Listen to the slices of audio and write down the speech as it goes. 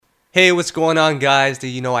Hey, what's going on, guys? Do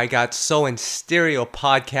you know I Got So in Stereo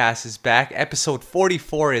podcast is back. Episode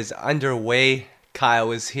 44 is underway.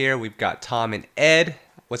 Kyle is here. We've got Tom and Ed.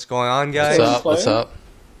 What's going on, guys? What's up?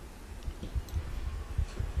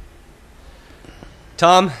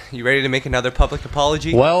 Tom, you ready to make another public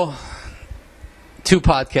apology? Well, 2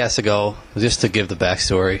 podcasts ago, just to give the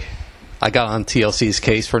backstory, I got on TLC's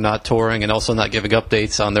case for not touring and also not giving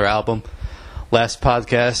updates on their album. Last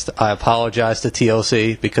podcast, I apologized to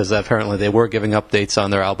TLC because apparently they were giving updates on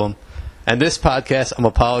their album. And this podcast, I'm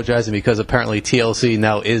apologizing because apparently TLC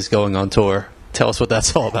now is going on tour. Tell us what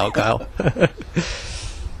that's all about, Kyle.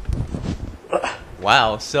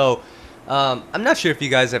 Wow. So, I'm not sure if you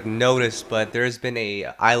guys have noticed, but there's been a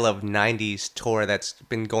I Love 90s tour that's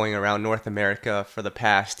been going around North America for the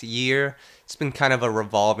past year. It's been kind of a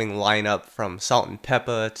revolving lineup from Salt and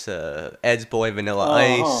Pepper to Ed's Boy Vanilla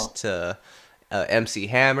Ice to MC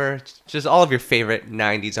Hammer, just all of your favorite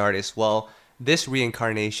 90s artists. Well, this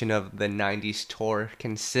reincarnation of the 90s tour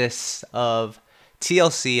consists of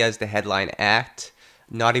TLC as the headline act,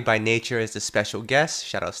 Naughty by Nature as the special guest,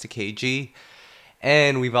 shoutouts to KG,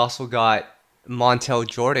 and we've also got Montel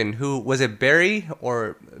Jordan, who, was it Barry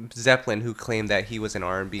or Zeppelin who claimed that he was an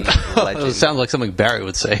R&B legend? It sounds like something Barry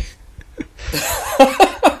would say.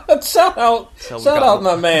 Shout out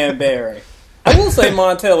my man Barry. I will say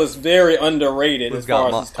Montel is very underrated as far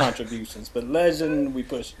as his contributions, but legend, we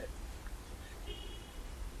push it.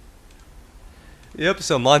 Yep,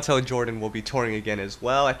 so Montel Jordan will be touring again as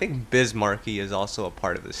well. I think Biz Markie is also a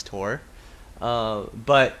part of this tour.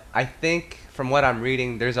 But I think, from what I'm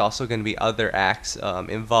reading, there's also going to be other acts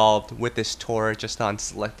involved with this tour, just on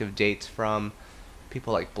selective dates from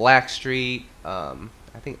people like Blackstreet.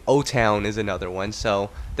 I think O-Town is another one. So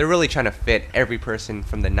they're really trying to fit every person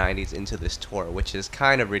from the 90s into this tour, which is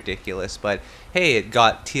kind of ridiculous. But hey, it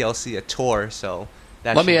got TLC a tour, so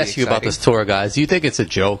that Let me ask you about this tour, guys. Do you think it's a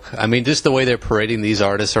joke? I mean, just the way they're parading these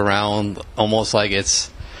artists around, almost like it's...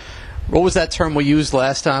 What was that term we used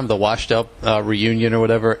last time? The washed up reunion or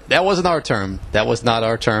whatever? That wasn't our term. That was not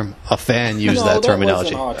our term. A fan used that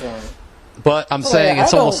terminology. Wasn't our term. But I'm saying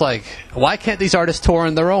it's almost like, why can't these artists tour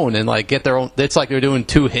on their own and like get their own? It's like they're doing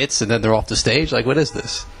 2 hits and then they're off the stage. Like, what is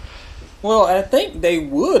this? Well, I think they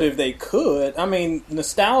would if they could. I mean,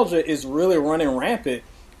 nostalgia is really running rampant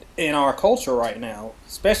in our culture right now,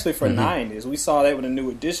 especially for 90s. We saw that with a New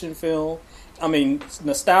Edition film. I mean,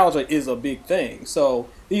 nostalgia is a big thing. So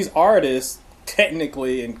these artists,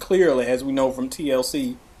 technically and clearly, as we know from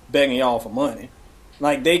TLC, begging y'all for money.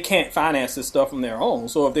 Like, they can't finance this stuff on their own.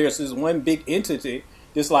 So if there's this one big entity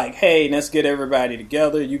that's like, hey, let's get everybody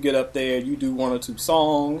together. You get up there, you do 1 or 2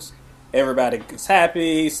 songs. Everybody gets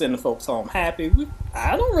happy, send the folks home happy.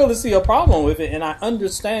 I don't really see a problem with it, and I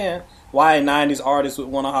understand why a 90s artist would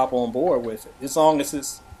want to hop on board with it. As long as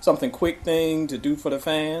it's something quick thing to do for the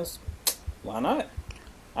fans, why not?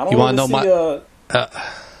 I don't want to see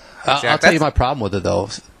I'll tell you my problem with it, though.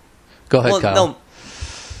 Go ahead, Kyle. No.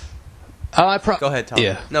 Go ahead, Tom.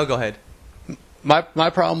 Yeah. No, go ahead. My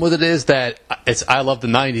problem with it is that I love the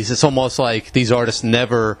 90s. It's almost like these artists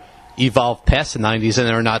never evolved past the 90s and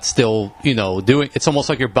they're not still, doing... It's almost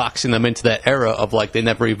like you're boxing them into that era of, like, they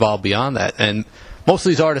never evolved beyond that. And most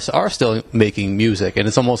of these artists are still making music, and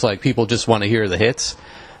it's almost like people just want to hear the hits.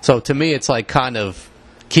 So to me, it's like kind of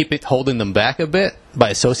holding them back a bit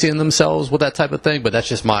by associating themselves with that type of thing, but that's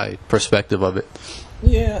just my perspective of it.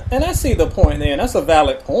 Yeah, and I see the point there, and that's a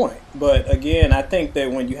valid point. But again, I think that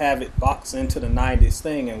when you have it boxed into the 90s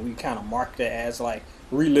thing and we kind of mark it as like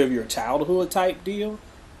relive your childhood type deal,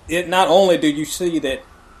 it not only do you see that,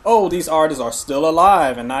 oh, these artists are still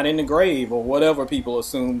alive and not in the grave or whatever people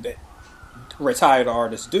assume that retired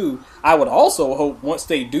artists do, I would also hope once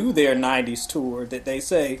they do their 90s tour that they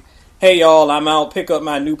say, hey, y'all, I'm out, pick up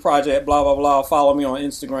my new project, blah, blah, blah, follow me on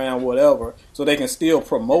Instagram, whatever, so they can still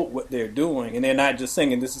promote what they're doing, and they're not just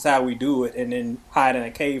singing, this is how we do it, and then hide in a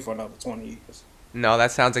cave for another 20 years. No,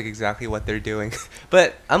 that sounds like exactly what they're doing.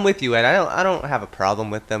 But I'm with you, Ed. I don't have a problem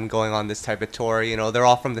with them going on this type of tour. They're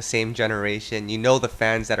all from the same generation. The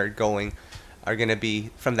fans that are going are going to be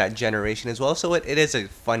from that generation as well, so it is a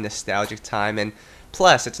fun, nostalgic time. And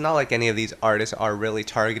plus, it's not like any of these artists are really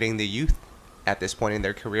targeting the youth at this point in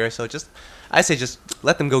their career, so I say just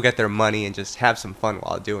let them go get their money and just have some fun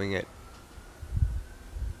while doing it.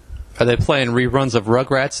 Are they playing reruns of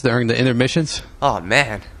Rugrats during the intermissions? Oh,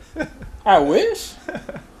 man. I wish.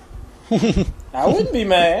 I wouldn't be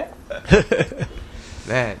mad.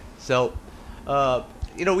 Man, so,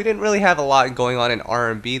 we didn't really have a lot going on in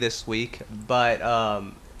R&B this week, but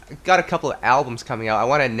got a couple of albums coming out. I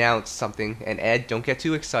want to announce something, and Ed, don't get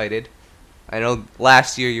too excited. I know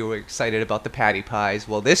last year you were excited about the Patty Pies.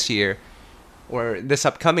 Well, this year, or this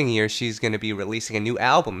upcoming year, she's going to be releasing a new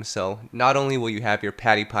album. So not only will you have your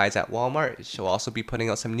Patty Pies at Walmart, she'll also be putting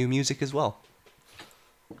out some new music as well.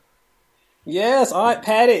 Yes, Aunt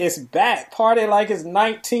Patty is back. Party like it's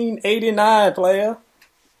 1989, player.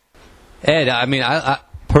 Ed, I mean, I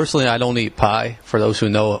personally, I don't eat pie. For those who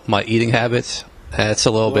know my eating habits, it's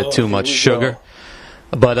a little bit too much sugar.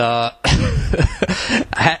 But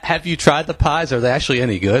have you tried the pies? Are they actually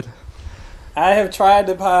any good? I have tried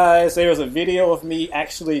the pies. There was a video of me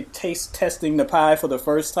actually taste testing the pie for the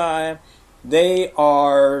first time. They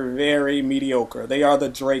are very mediocre. They are the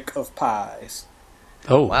Drake of pies.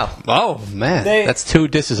 Oh, wow. Oh, man. That's two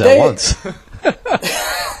dishes at once.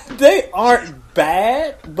 They aren't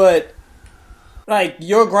bad, but like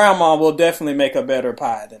your grandma will definitely make a better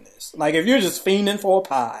pie than this. Like if you're just fiending for a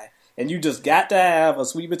pie and you just got to have a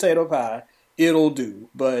sweet potato pie, it'll do.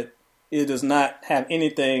 But it does not have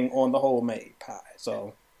anything on the homemade pie.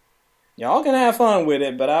 So y'all can have fun with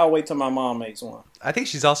it, but I'll wait till my mom makes one. I think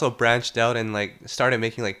she's also branched out and like started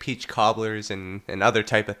making like peach cobblers and other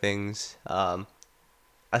type of things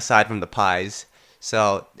aside from the pies.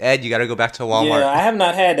 So Ed, you got to go back to Walmart. Yeah, I have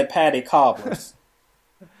not had the patty cobblers.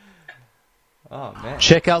 Oh man!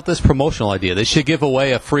 Check out this promotional idea. They should give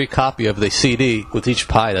away a free copy of the CD with each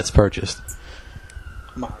pie that's purchased.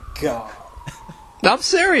 My God! I'm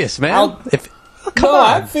serious, man. Come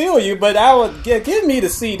on. I feel you, but I would give me the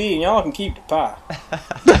CD and y'all can keep the pie.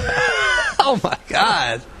 Oh my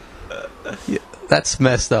God, yeah, that's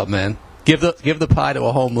messed up, man. Give the pie to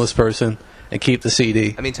a homeless person and keep the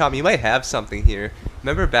CD. I mean, Tom, you might have something here.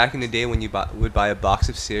 Remember back in the day when you would buy a box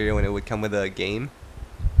of cereal and it would come with a game,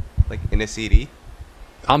 like in a CD?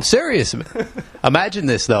 I'm serious, man. Imagine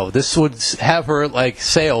this though. This would have her like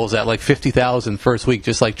sales at like 50,000 first week,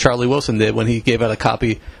 just like Charlie Wilson did when he gave out a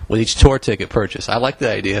copy with each tour ticket purchase. I like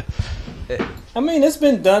the idea. I mean, it's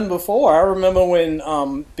been done before. I remember when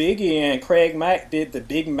Biggie and Craig Mack did the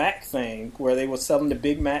Big Mac thing, where they were selling the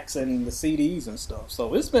Big Macs and the CDs and stuff.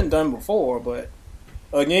 So it's been done before, but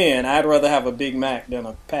again, I'd rather have a Big Mac than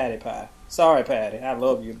a patty pie. Sorry, Patty, I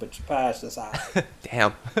love you, but your pie's just hot.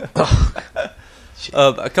 Damn.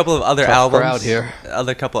 A couple of other albums here.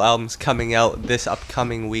 Other couple albums coming out this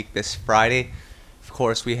upcoming week, this Friday. Of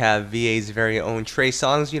course, we have VA's very own Trey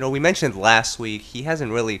Songz. You know, we mentioned last week he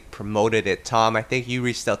hasn't really promoted it. Tom, I think you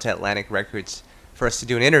reached out to Atlantic Records for us to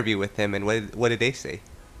do an interview with him, and what did they say?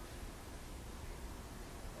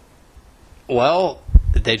 Well,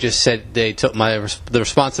 they just said they took the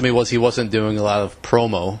response to me was he wasn't doing a lot of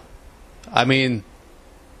promo. I mean,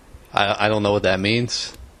 I don't know what that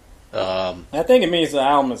means. I think it means the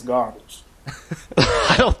album is garbage.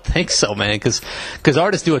 I don't think so, man, because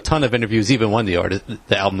artists do a ton of interviews even when the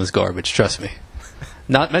album is garbage. Trust me.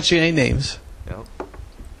 Not mentioning any names. Yep.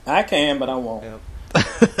 I can, but I won't. Yep.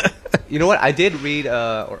 You know what? I did read.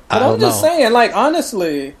 But I'm just saying, like,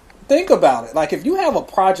 honestly, think about it. Like, if you have a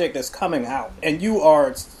project that's coming out and you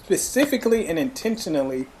are specifically and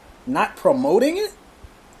intentionally not promoting it,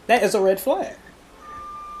 that is a red flag.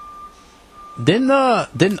 Didn't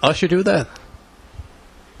Usher do that?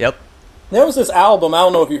 Yep. There was this album, I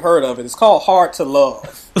don't know if you heard of it. It's called Hard to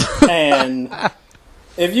Love. And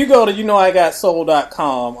if you go to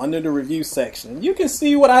YouKnowIGotSoul.com under the review section, you can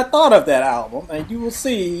see what I thought of that album, and you will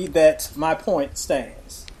see that my point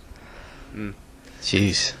stands.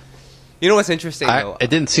 Jeez. You know what's interesting, though? It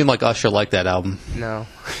didn't seem like Usher liked that album. No.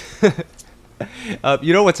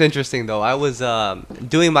 You know what's interesting, though? I was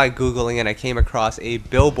doing my Googling, and I came across a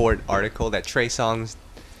Billboard article that Trey Songz,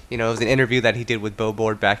 you know, it was an interview that he did with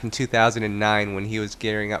Billboard back in 2009 when he was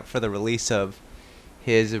gearing up for the release of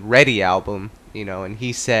his Ready album, you know, and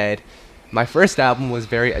he said, "My first album was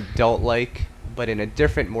very adult-like, but in a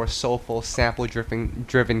different, more soulful,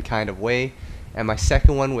 sample-driven kind of way, and my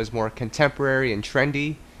second one was more contemporary and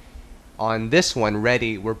trendy. On this one,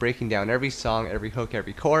 Ready, we're breaking down every song, every hook,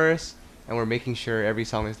 every chorus, and we're making sure every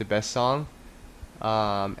song is the best song."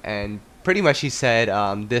 And pretty much he said,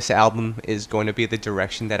 this album is going to be the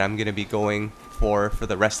direction that I'm going to be going for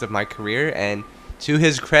the rest of my career. And to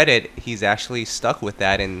his credit, he's actually stuck with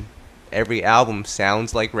that, and every album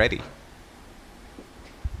sounds like Ready.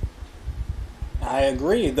 I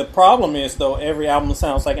agree. The problem is, though, every album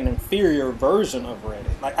sounds like an inferior version of Ready.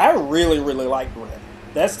 Like, I really, really liked Ready.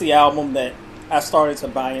 That's the album that I started to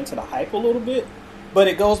buy into the hype a little bit. But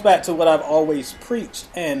it goes back to what I've always preached.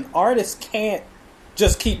 And artists can't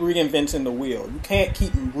just keep reinventing the wheel. You can't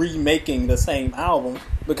keep remaking the same album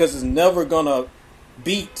because it's never going to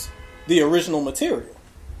beat the original material.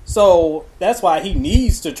 So that's why he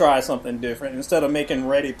needs to try something different instead of making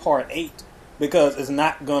Ready Part 8, because it's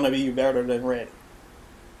not going to be better than Ready.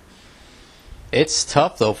 It's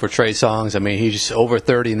tough though for Trey Songz. I mean, he's over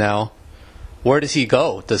 30 now. Where does he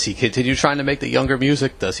go? Does he continue trying to make the younger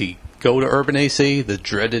music? Does he go to Urban AC, the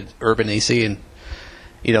dreaded Urban AC, and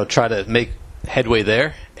try to make headway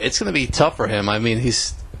there? It's going to be tough for him. I mean,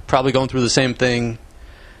 he's probably going through the same thing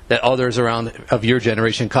that others around of your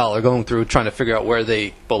generation, Kyle, are going through, trying to figure out where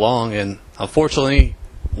they belong. And unfortunately,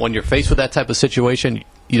 when you're faced with that type of situation,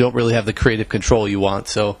 you don't really have the creative control you want.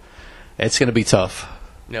 So it's going to be tough.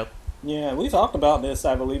 Nope. Yeah, we talked about this,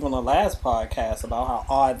 I believe, on the last podcast about how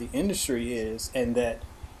odd the industry is, and that,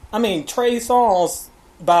 I mean, Trey Songz,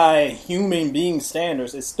 by human being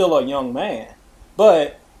standards, is still a young man,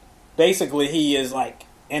 but basically he is like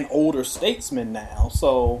an older statesman now,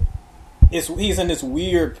 so he's in this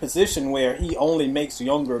weird position where he only makes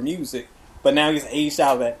younger music, but now he's aged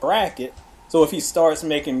out of that bracket, so if he starts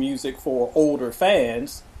making music for older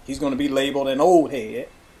fans, he's going to be labeled an old head.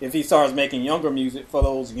 If he starts making younger music for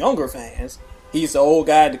those younger fans, he's the old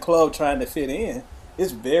guy at the club trying to fit in.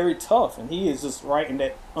 It's very tough, and he is just right in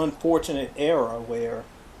that unfortunate era where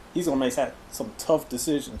he's going to make some tough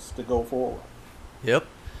decisions to go forward. Yep.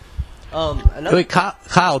 Wait,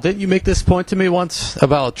 Kyle, didn't you make this point to me once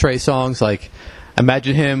about Trey Songz? Like,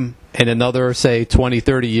 imagine him in another, say, 20,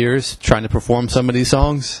 30 years trying to perform some of these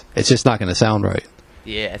songs. It's just not going to sound right.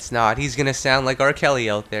 Yeah, it's not. He's going to sound like R. Kelly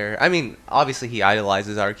out there. I mean, obviously he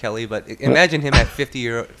idolizes R. Kelly, but imagine him at 50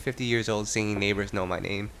 years old singing Neighbors Know My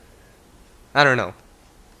Name. I don't know.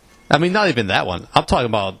 I mean, not even that one. I'm talking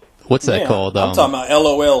about, what's that called? I'm talking about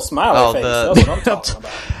LOL Smiley Face. That's what I'm talking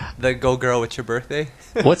about. The Go Girl, It's Your Birthday?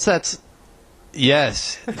 What's that?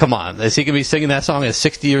 Yes. Come on. Is he going to be singing that song at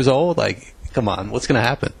 60 years old? Like, come on. What's going to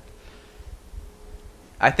happen?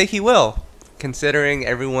 I think he will. Considering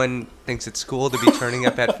everyone thinks it's cool to be turning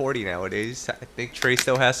up at 40 nowadays, I think Trey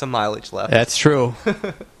still has some mileage left. That's true.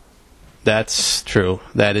 That's true.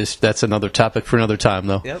 That's another topic for another time,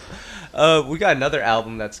 though. Yep. We got another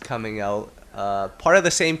album that's coming out, part of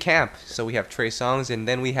the same camp. So we have Trey Songz, and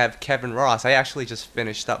then we have Kevin Ross. I actually just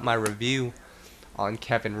finished up my review on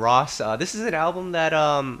Kevin Ross. This is an album that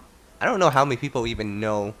I don't know how many people even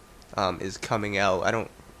know is coming out.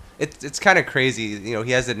 It's kind of crazy.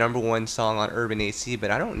 He has the #1 song on Urban AC,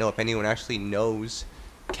 but I don't know if anyone actually knows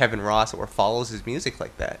Kevin Ross or follows his music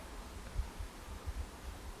like that.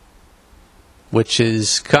 Which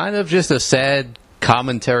is kind of just a sad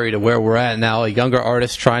commentary to where we're at now. A younger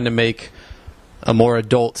artist trying to make a more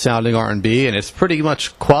adult-sounding R&B, and it's pretty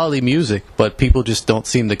much quality music, but people just don't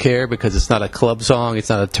seem to care because it's not a club song, it's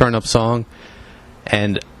not a turn-up song,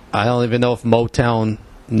 and I don't even know if Motown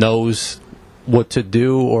knows what to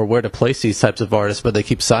do or where to place these types of artists, but they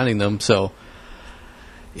keep signing them. So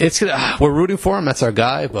we're rooting for him. That's our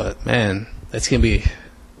guy. But man, it's gonna be,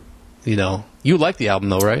 you like the album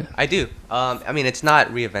though, right? I do. I mean, it's not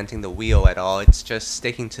reinventing the wheel at all. It's just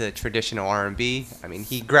sticking to traditional R&B. I mean,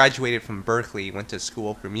 he graduated from Berkeley, went to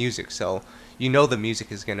school for music, so the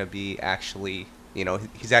music is gonna be actually,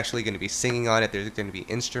 he's actually gonna be singing on it. There's gonna be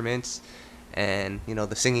instruments, and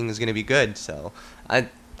the singing is gonna be good. So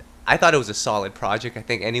I thought it was a solid project. I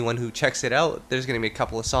think anyone who checks it out, there's going to be a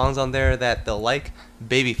couple of songs on there that they'll like.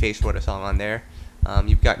 Babyface wrote a song on there.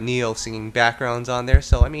 You've got Neo singing backgrounds on there.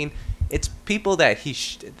 So, I mean, it's people that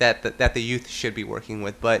that the youth should be working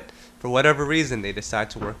with. But for whatever reason, they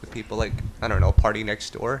decide to work with people like, I don't know, Party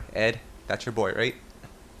Next Door. Ed, that's your boy, right?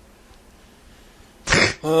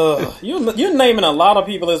 You're naming a lot of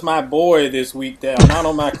people as my boy this week that are not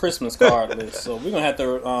on my Christmas card list. So we're going to have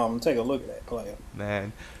to take a look at that, player.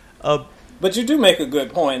 Man. But you do make a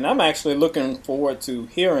good point, and I'm actually looking forward to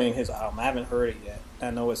hearing his album. I haven't heard it yet.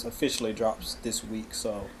 I know it's officially drops this week,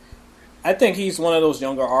 so I think he's one of those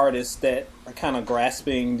younger artists that are kind of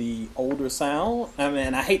grasping the older sound. I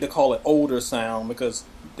mean, I hate to call it older sound because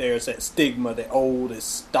there's that stigma that old is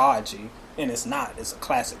stodgy, and it's not. It's a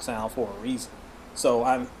classic sound for a reason. So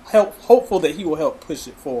I'm hopeful that he will help push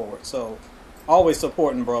it forward. So always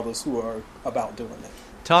supporting brothers who are about doing that.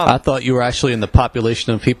 Tom. I thought you were actually in the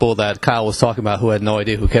population of people that Kyle was talking about who had no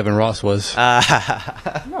idea who Kevin Ross was.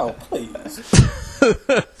 No, please.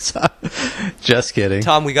 Just kidding.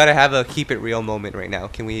 Tom, we got to have a keep it real moment right now.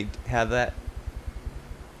 Can we have that?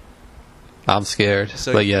 I'm scared,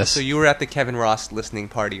 but yes. So you were at the Kevin Ross listening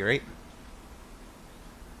party, right?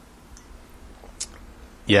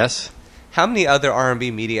 Yes. How many other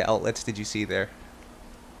R&B media outlets did you see there?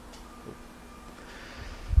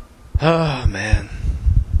 Oh, man.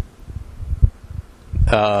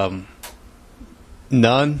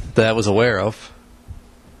 None that I was aware of.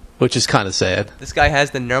 which is kind of sad. This guy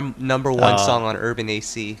has the number one song on Urban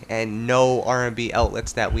AC, and no R&B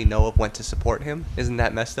outlets that we know of went to support him. Isn't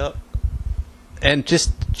that messed up? And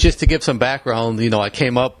just to give some background, I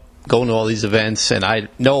came up going to all these events, and I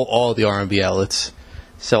know all the R&B outlets,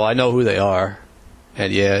 so I know who they are.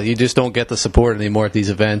 And yeah, you just don't get the support anymore at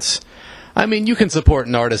these events. I mean, you can support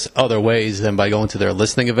an artist other ways than by going to their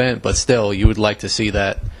listening event, but still, you would like to see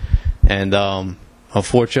that. And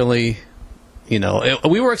unfortunately,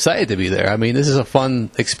 we were excited to be there. I mean, this is a fun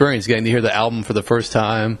experience, getting to hear the album for the first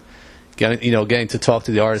time, getting to talk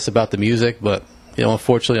to the artists about the music. But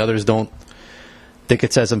unfortunately, others don't think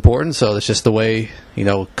it's as important. So it's just the way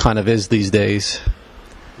kind of is these days.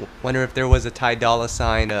 Wonder if there was a Ty Dolla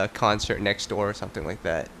 $ign concert next door or something like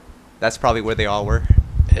that. That's probably where they all were.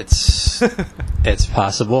 It's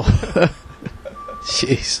possible.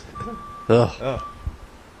 Jeez. Ugh.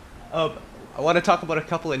 I want to talk about a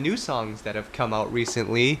couple of new songs that have come out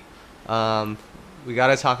recently. We got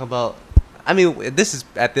to talk about... I mean, this is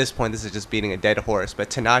just beating a dead horse, but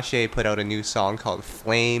Tinashe put out a new song called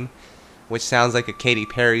Flame, which sounds like a Katy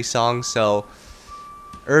Perry song, so...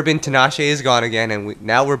 Urban Tinashe is gone again, and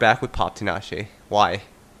now we're back with Pop Tinashe. Why?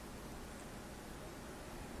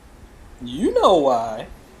 You know why.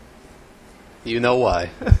 You know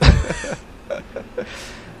why.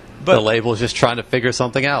 But the label's just trying to figure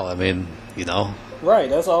something out. I mean, Right,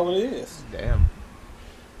 that's all it is. Damn.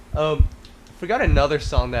 Forgot another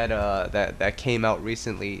song that came out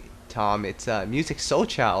recently, Tom. It's Musiq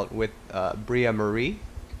Soulchild with Bria Marie.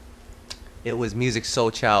 It was Musiq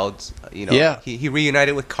Soulchild's, Yeah. He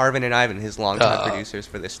reunited with Carvin and Ivan, his longtime producers,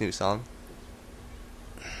 for this new song.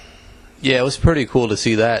 Yeah, it was pretty cool to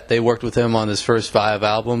see that. They worked with him on his first 5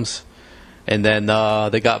 albums, and then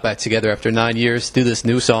they got back together after 9 years to do this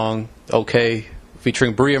new song, Okay,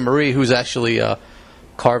 featuring Bria Marie, who's actually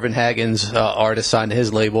Carvin Hagen's artist signed to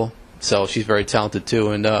his label, so she's very talented too,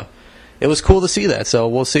 and it was cool to see that. So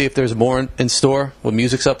we'll see if there's more in store with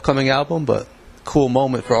Music's upcoming album, but cool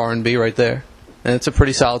moment for R&B right there, and it's a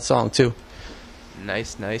pretty solid song too.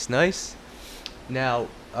 Nice. Now,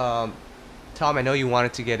 Tom, I know you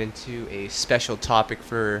wanted to get into a special topic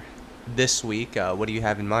for this week. What do you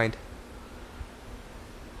have in mind?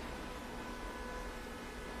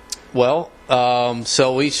 Well,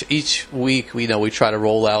 so each week, we try to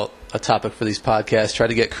roll out a topic for these podcasts, try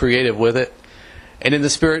to get creative with it. And in the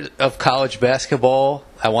spirit of college basketball,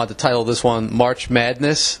 I want to title this one March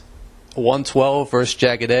Madness, 112 versus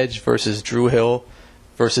Jagged Edge versus Drew Hill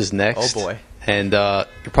versus Next. Oh, boy. And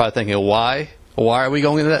you're probably thinking, why? Why are we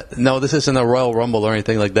going into that? No, this isn't a Royal Rumble or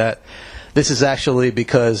anything like that. This is actually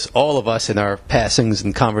because all of us in our passings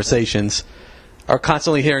and conversations are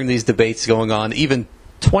constantly hearing these debates going on, even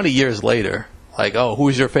 20 years later. Like, oh,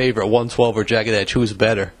 who's your favorite, 112 or Jagged Edge? Who's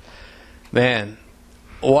better? Man,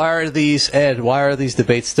 why are these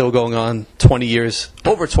debates still going on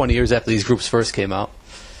over 20 years after these groups first came out?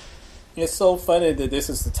 It's so funny that this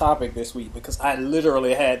is the topic this week because I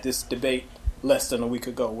literally had this debate less than a week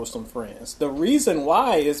ago with some friends. The reason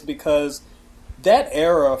why is because that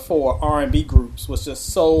era for R&B groups was just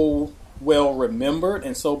so well remembered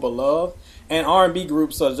and so beloved, and R&B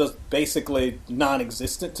groups are just basically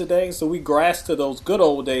non-existent today. So we grasped to those good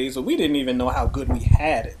old days where we didn't even know how good we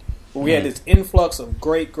had it. Where we had this influx of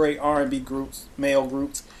great R&B groups, male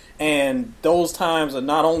groups, and those times are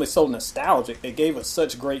not only so nostalgic, they gave us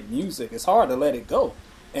such great music. It's hard to let it go.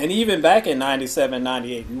 And even back in 97,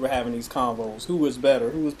 98, we were having these convos. Who was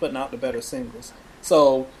better? Who was putting out the better singles?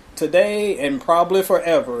 So today and probably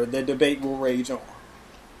forever, the debate will rage on.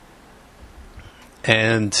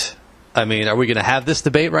 And, I mean, are we going to have this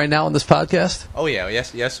debate right now on this podcast? Oh, yeah.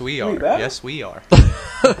 Yes, we are. Yes, we are.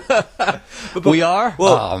 We are?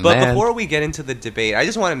 Well, oh, but man. before we get into the debate, I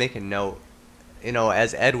just want to make a note.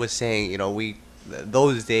 As Ed was saying,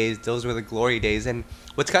 those days, those were the glory days. And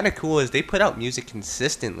what's kind of cool is they put out music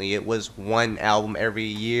consistently. It was one album every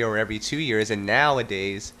year or every 2 years. And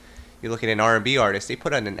nowadays, you look at an R&B artist, they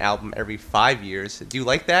put out an album every 5 years. Do you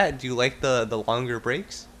like that? Do you like the longer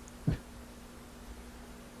breaks?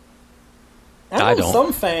 I know don't.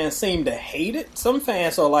 Some fans seem to hate it. Some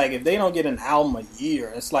fans are like, if they don't get an album a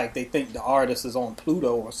year, it's like they think the artist is on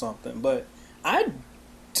Pluto or something. But I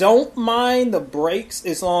don't mind the breaks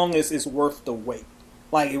as long as it's worth the wait.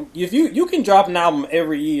 Like, if you can drop an album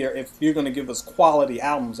every year if you're going to give us quality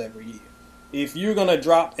albums every year. If you're going to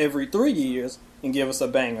drop every 3 years and give us a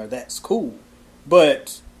banger, that's cool.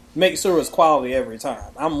 But make sure it's quality every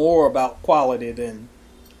time. I'm more about quality than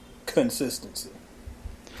consistency.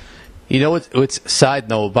 You know what's side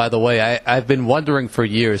note, by the way, I've been wondering for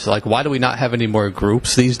years, like, why do we not have any more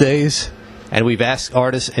groups these days? And we've asked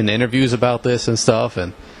artists in interviews about this and stuff,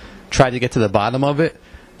 and tried to get to the bottom of it.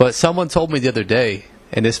 But someone told me the other day,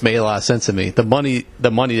 and this made a lot of sense to me. The money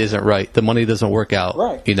isn't right. The money doesn't work out.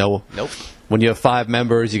 Right. You know. Nope. When you have 5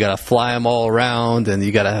 members, you got to fly them all around, and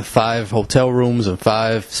you got to have 5 hotel rooms and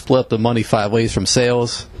split up the money 5 ways from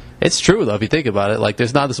sales. It's true though, if you think about it. Like,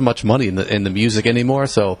 there's not as much money in the music anymore,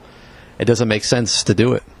 so it doesn't make sense to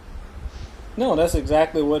do it. No, that's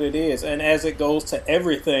exactly what it is. And as it goes to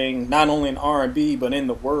everything, not only in R&B but in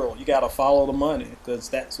the world, you got to follow the money because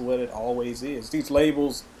that's what it always is. These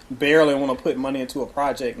labels barely want to put money into a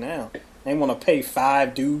project now. They want to pay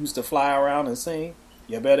 5 dudes to fly around and sing.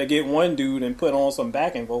 You better get 1 dude and put on some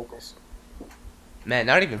backing vocals. Man,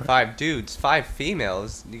 not even 5 dudes, 5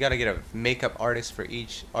 females. You got to get a makeup artist for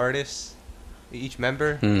each artist, each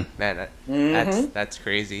member. Man, that's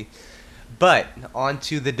crazy. But on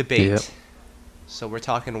to the debate. Yep. So we're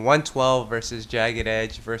talking 112 versus Jagged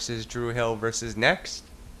Edge versus Dru Hill versus Next.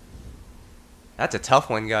 That's a tough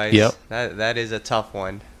one, guys. Yep. That is a tough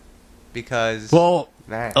one. Because, Well,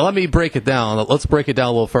 man. let me break it down. Let's break it down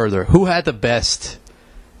a little further. Who had the best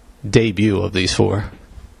debut of these 4?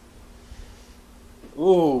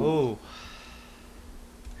 Ooh.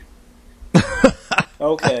 Ooh.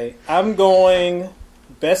 Okay. I'm going,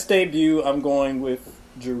 best debut, I'm going with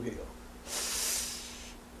Dru Hill.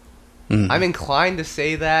 I'm inclined to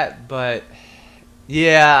say that, but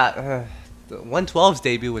yeah, the 112's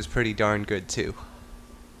debut was pretty darn good too.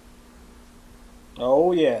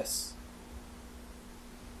 Oh, yes.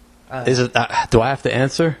 Is it? Do I have to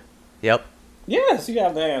answer? Yep. Yes, you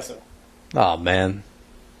have the answer. Oh man,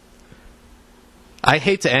 I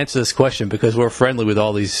hate to answer this question because we're friendly with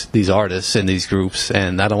all these artists and these groups,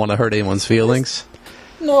 and I don't want to hurt anyone's feelings.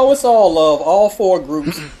 No, it's all love. All 4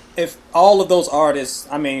 groups. If all of those artists,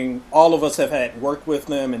 I mean, all of us have had work with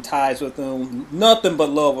them and ties with them. Nothing but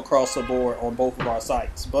love across the board on both of our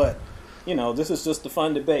sites. But, you know, this is just a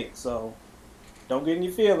fun debate. So don't get in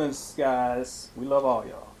your feelings, guys. We love all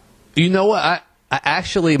y'all. You know what? I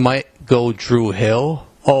actually might go Dru Hill,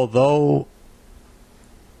 although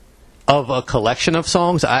of a collection of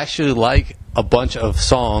songs, I actually like a bunch of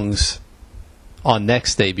songs on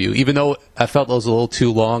Next debut. Even though I felt those a little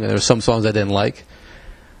too long and there were some songs I didn't like,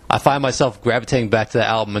 I find myself gravitating back to the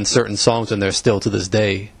album and certain songs, and they're still to this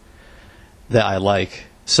day that I like.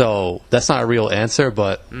 So that's not a real answer,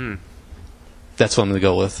 but that's what I'm going to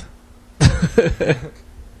go with.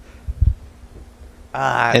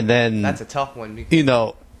 And then, that's a tough one. Because, you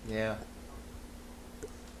know, yeah.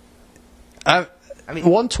 I mean,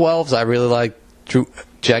 112s I really liked.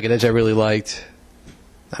 Jagged Edge I really liked.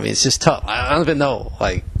 I mean, it's just tough. I don't even know,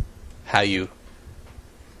 like, how you...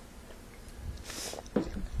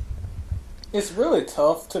 It's really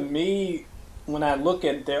tough to me when I look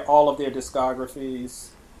at all of their discographies.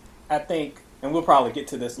 I think, and we'll probably get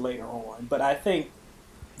to this later on, but I think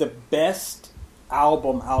the best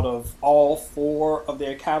album out of all 4 of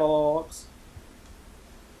their catalogs,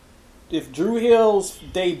 if Dru Hill's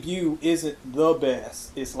debut isn't the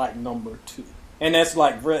best, it's like number 2. And that's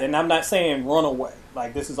like, and I'm not saying Runaway.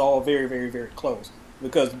 Like, this is all very, very, very close.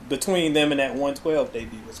 Because between them and that 112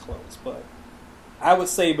 debut is close. But I would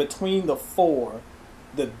say between the 4,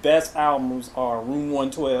 the best albums are Room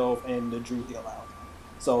 112 and the Dru Hill album.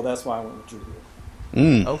 So that's why I went with Dru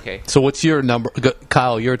Hill. Okay. So what's your number?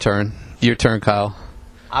 Kyle, your turn. Your turn, Kyle.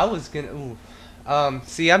 I was going to...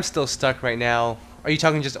 see, I'm still stuck right now. Are you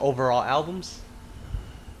talking just overall albums?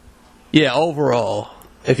 Yeah, overall.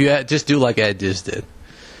 If you just do like Ed just did.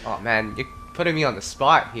 Oh, man. You're putting me on the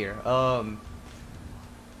spot here. I'll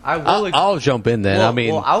jump in then.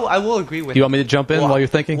 I will agree with... You want me to jump in while you're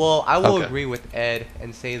thinking? Well, I will agree with Ed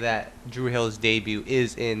and say that Dru Hill's debut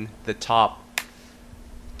is in the top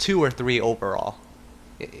 2 or 3 overall.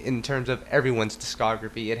 In terms of everyone's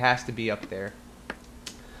discography, it has to be up there.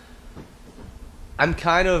 I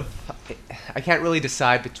can't really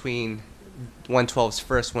decide between 112's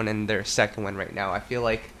first one and their second one right now. I feel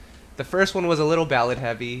like the first one was a little ballad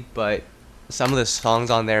heavy, but some of the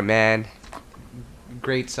songs on there, man,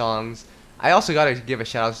 great songs. I also got to give a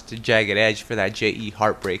shout out to Jagged Edge for that J.E.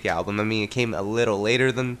 Heartbreak album. I mean, it came a little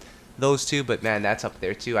later than those 2, but man, that's up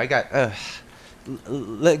there too. I got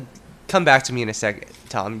come back to me in a second,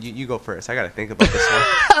 Tom. You go first. I got to think about this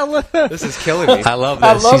one. This is killing me. I love this.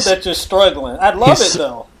 I love that you're struggling. I love it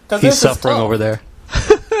though, because he's suffering over there.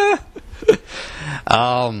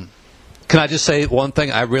 Can I just say one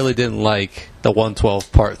thing? I really didn't like the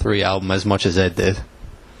 112 Part 3 album as much as Ed did.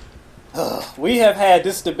 We have had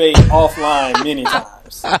this debate offline many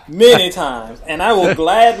times. Many times. And I will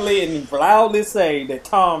gladly and loudly say that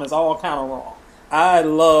Tom is all kind of wrong. I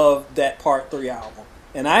love that Part 3 album.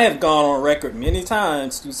 And I have gone on record many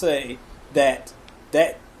times to say that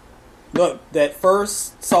look, that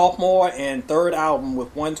first sophomore and third album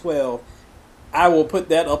with 112, I will put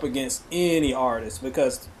that up against any artist,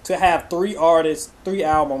 because to have three artists, three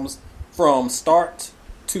albums from start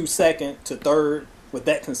to second to third with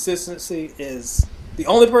that consistency is the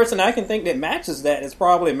only person I can think that matches that is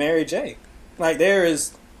probably Mary J. Like, there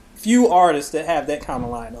is few artists that have that kind of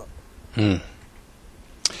lineup.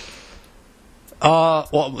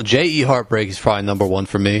 Well, J.E. Heartbreak is probably number one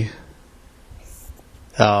for me.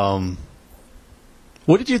 What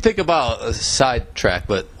did you think about a sidetrack?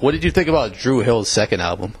 But what did you think about Dru Hill's second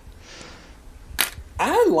album?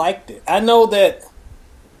 I liked it. I know that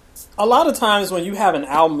a lot of times when you have an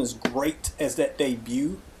album as great as that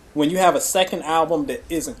debut, when you have a second album that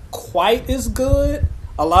isn't quite as good,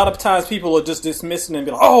 a lot of times people are just dismissing it and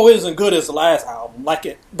be like, "Oh, it isn't good as the last album." Like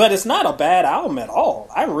it, but it's not a bad album at all.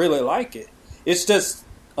 I really like it. It's just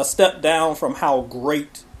a step down from how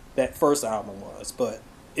great that first album was, but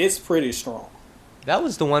it's pretty strong. That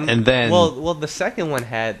was the one. And then, well, the second one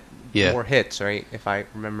had Yeah. more hits, right? If I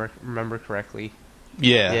remember correctly.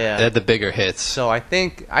 Yeah, Yeah. they had the bigger hits. So I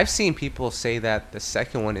think I've seen people say that the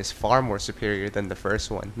second one is far more superior than the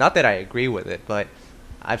first one. Not that I agree with it, but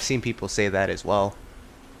I've seen people say that as well.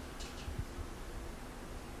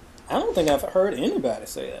 I don't think I've heard anybody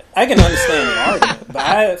say that. I can understand the argument,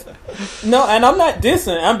 but no, and I'm not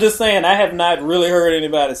dissing. I'm just saying I have not really heard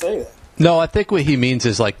anybody say that. No, I think what he means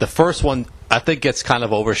is like the first one, I think gets kind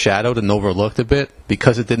of overshadowed and overlooked a bit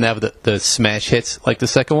because it didn't have the smash hits like the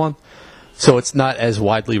second one. So it's not as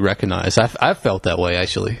widely recognized. I've felt that way,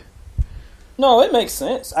 actually. No, it makes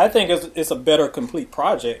sense. I think it's a better complete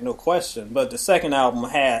project, no question. But the second album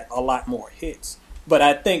had a lot more hits. But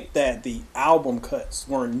I think that the album cuts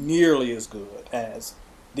weren't nearly as good as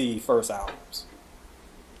the first albums.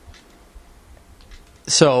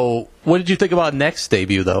 So what did you think about Next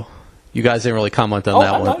debut, though? You guys didn't really comment on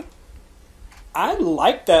that one. I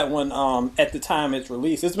liked that one at the time it's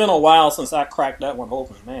released. It's been a while since I cracked that one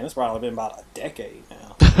open. Man, it's probably been about a decade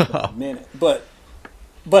now. A minute. But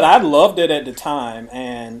I loved it at the time,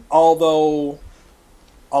 and although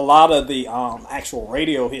a lot of the actual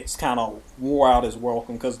radio hits kind of wore out as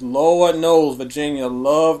welcome, because Lord knows Virginia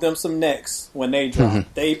loved them some Next when they dropped.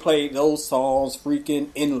 Mm-hmm. They played those songs freaking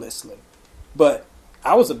endlessly. But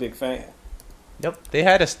I was a big fan. Yep, they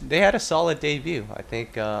had a solid debut. I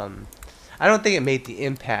think I don't think it made the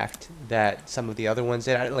impact that some of the other ones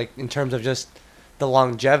did, like in terms of just the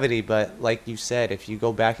longevity. But like you said, if you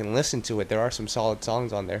go back and listen to it, there are some solid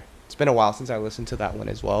songs on there. It's been a while since I listened to that one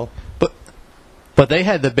as well. But they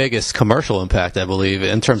had the biggest commercial impact, I believe,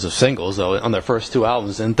 in terms of singles, though, on their first two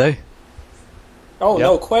albums, didn't they? Oh, yep.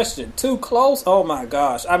 No question. Too Close? Oh, my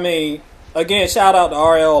gosh. I mean, again, shout out to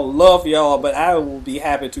RL. Love y'all, but I will be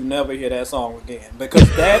happy to never hear that song again, because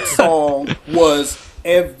that song was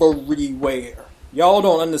everywhere. Y'all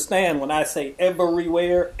don't understand when I say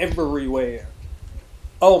everywhere.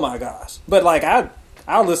 Oh, my gosh. But, like,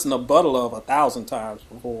 I listened to Butter Love 1,000 times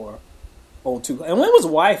before. And when was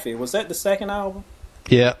Wifey? Was that the second album?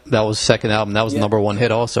 Yeah, that was the second album. That was the number one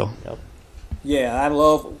hit also. Yep. Yeah, I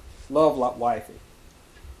love Wifey.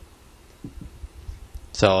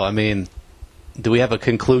 So, I mean, do we have a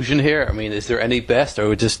conclusion here? I mean, is there any best, or are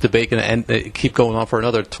we just debating and keep going on for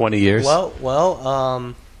another 20 years?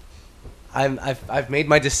 Well, I've made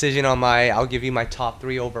my decision on I'll give you my top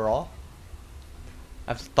three overall.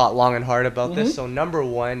 I've thought long and hard about this. So number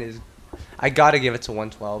one is, I gotta give it to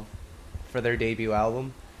 112 for their debut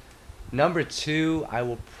album. Number two, I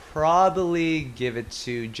will probably give it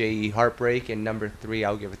to J.E. Heartbreak, and number three,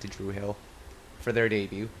 I'll give it to Dru Hill for their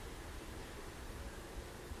debut.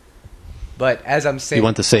 But as I'm saying, you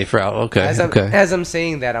went the safe route, okay. As I'm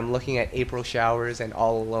saying that, I'm looking at April Showers and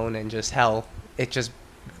All Alone and just how it just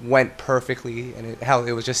went perfectly, and how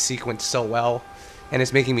it was just sequenced so well, and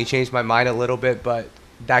it's making me change my mind a little bit. But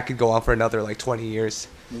that could go on for another like 20 years.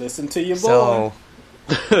 Listen to your boy.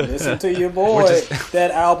 Listen to your boy.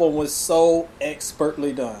 That album was so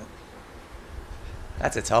expertly done.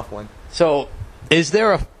 That's a tough one. So,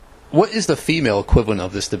 what is the female equivalent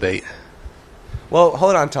of this debate? Well,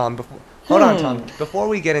 hold on, Tom. Before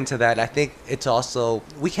we get into that, I think it's also,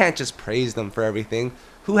 we can't just praise them for everything.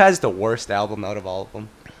 Who has the worst album out of all of them?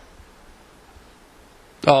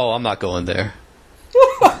 Oh, I'm not going there.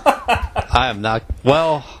 I am not.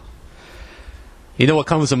 Well, you know what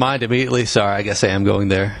comes to mind immediately? Sorry, I guess I am going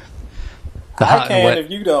there. I can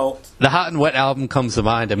if you don't. The Hot and Wet album comes to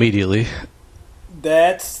mind immediately.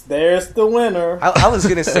 There's the winner. I was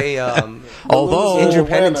going to say, although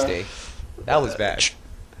Independence Day. That was bad.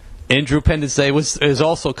 Independence Day is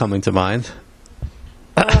also coming to mind.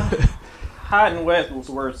 Hot and Wet was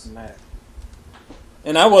worse than that.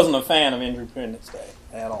 And I wasn't a fan of Independence Day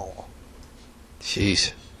at all.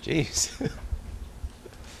 Jeez.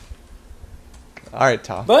 All right,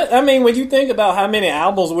 Tom. But, I mean, when you think about how many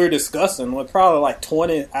albums we're discussing, with probably like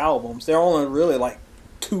 20 albums, there are only really like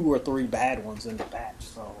 2 or 3 bad ones in the batch.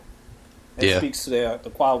 So it speaks to the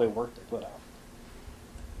quality of work they put out.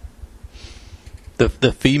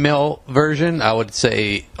 The female version, I would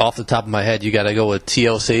say, off the top of my head, you got to go with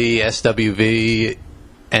TLC, SWV,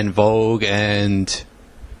 and Vogue, and...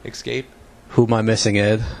 Escape. Who am I missing,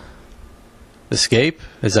 Ed? Escape?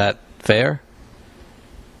 Is that fair?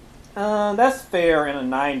 That's fair in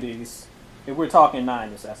the 90s. If we're talking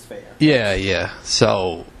 90s, that's fair. Yeah.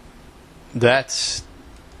 So, that's...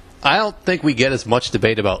 I don't think we get as much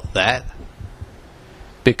debate about that,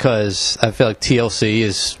 because I feel like TLC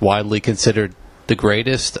is widely considered the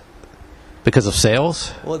greatest because of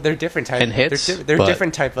sales. Well, they're different type and hits. They're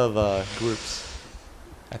different type of groups.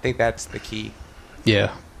 I think that's the key.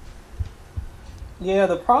 Yeah. Yeah,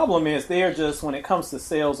 the problem is they're just, when it comes to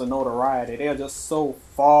sales and notoriety, they're just so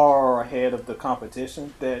far ahead of the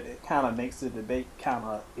competition that it kind of makes the debate kind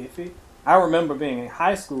of iffy. I remember being in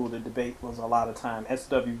high school, the debate was a lot of time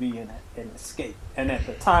SWV and Escape. And at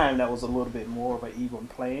the time, that was a little bit more of an even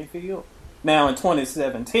playing field. Now, in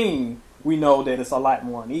 2017, we know that it's a lot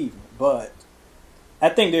more uneven. But I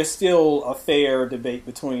think there's still a fair debate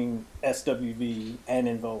between SWV and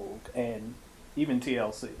En Vogue and even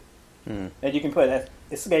TLC. And you can put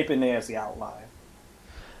Escape in there as the outlier.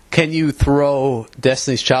 Can you throw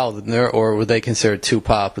Destiny's Child in there, or were they considered too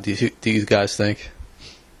pop? Do you guys think?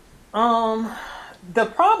 The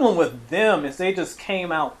problem with them is they just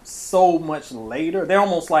came out so much later. They're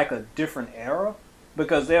almost like a different era,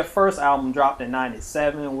 because their first album dropped in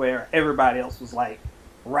 97, where everybody else was like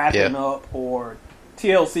wrapping up, or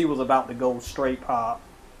TLC was about to go straight pop.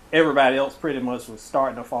 Everybody else pretty much was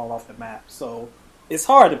starting to fall off the map. So it's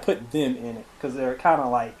hard to put them in it, because they're kind of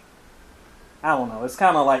like, I don't know, it's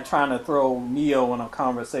kind of like trying to throw Neo in a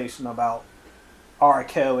conversation about R.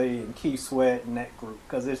 Kelly and Keith Sweat and that group,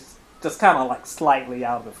 because it's just kind of like slightly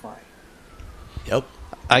out of the frame. Yep.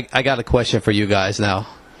 I got a question for you guys now.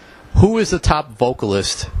 Who is the top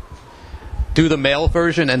vocalist? Do the male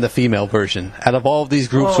version and the female version out of all of these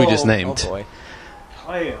groups we just named. Oh boy.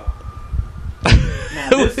 Oh yeah.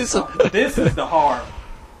 Now, this is the hard.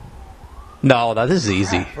 No, this is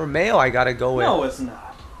easy. For male, I gotta go with. No, it's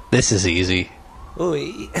not. This is easy.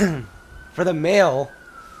 Ooh, for the male,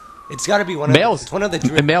 it's got to be one of the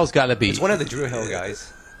Drew. Male's got to be. It's one of the Drew Hill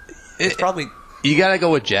guys. It's probably. You got to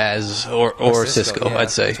go with Jazz or Cisco, yeah. I'd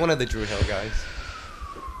say. It's one of the Drew Hill guys.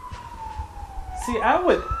 See, I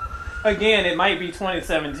would. Again, it might be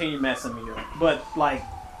 2017 messing me up, but like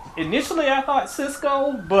initially I thought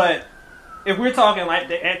Cisco, but if we're talking like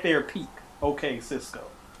at their peak, okay, Cisco,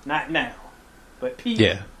 not now, but peak,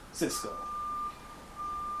 Cisco.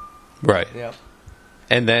 Right. Yeah.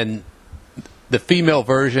 And then the female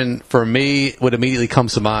version for me would immediately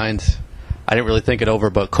comes to mind. I didn't really think it over,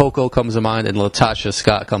 but Coco comes to mind and Latasha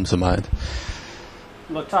Scott comes to mind.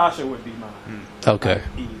 Latasha would be mine. Okay.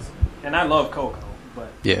 Easy. And I love Coco,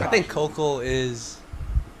 but yeah. I think Coco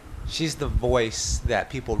she's the voice that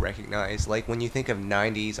people recognize. Like when you think of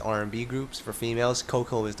 90s R&B groups for females,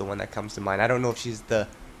 Coco is the one that comes to mind. I don't know if she's the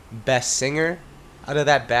best singer out of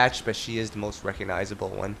that batch, but she is the most recognizable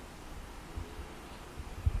one.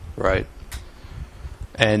 Right.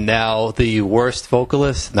 And now the worst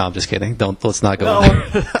vocalist. No, I'm just kidding. Let's not go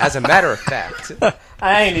there. As a matter of fact,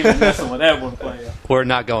 I ain't even messing with that one player. We're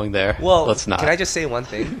not going there. Well, let's not. Can I just say one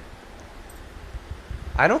thing?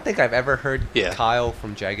 I don't think I've ever heard Kyle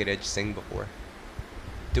from Jagged Edge sing before.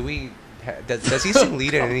 Does he sing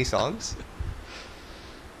lead in any songs?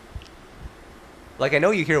 Like I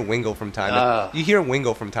know you hear Wingo from time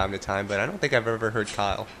to time, but I don't think I've ever heard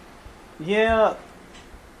Kyle. Yeah.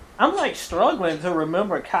 I'm like struggling to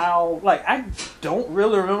remember Kyle. Like I don't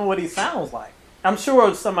really remember what he sounds like. I'm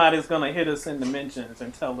sure somebody's gonna hit us in the mentions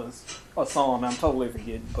and tell us a song I'm totally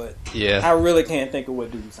forgetting, but I really can't think of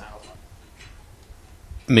what dude sounds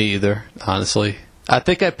like. Me either, honestly. I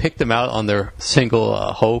think I picked them out on their single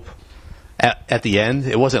Hope at the end.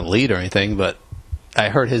 It wasn't lead or anything, but I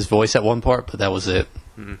heard his voice at one part, but that was it.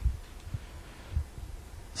 Mm-hmm.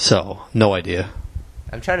 So, no idea.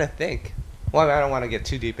 I'm trying to think. Well, I don't want to get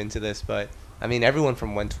too deep into this, but I mean, everyone from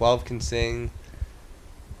 112 can sing.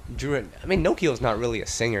 Nokio's not really a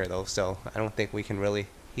singer though, so I don't think we can really.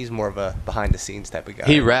 He's more of a behind the scenes type of guy.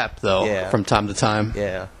 He rapped though, from time to time.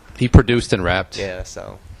 Yeah. He produced and rapped. Yeah.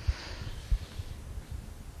 So,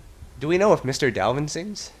 do we know if Mr. Dalvin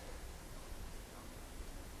sings?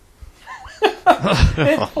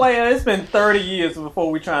 It's been 30 years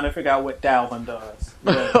before we're trying to figure out what Dalvin does.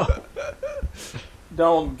 But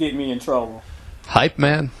don't get me in trouble. Hype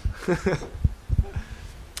man.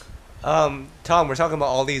 Tom, we're talking about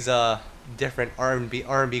all these different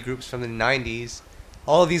R&B groups from the 90s.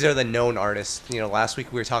 All of these are the known artists. You know, last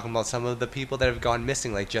week we were talking about some of the people that have gone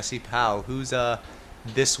missing, like Jesse Powell. Who's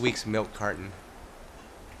this week's milk carton?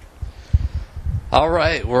 All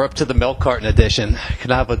right, we're up to the milk carton edition.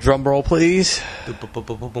 Can I have a drum roll, please?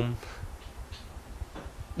 Boom.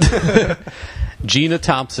 Gina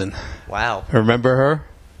Thompson. Wow. Remember her?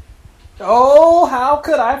 Oh, how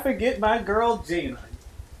could I forget my girl Gina?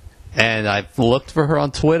 And I've looked for her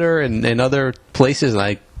on Twitter and other places, and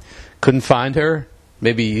I couldn't find her.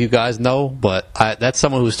 Maybe you guys know, but that's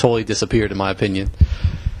someone who's totally disappeared, in my opinion.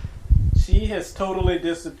 She has totally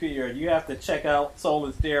disappeared. You have to check out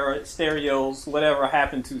Soul Stereo's Whatever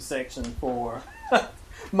Happened To section for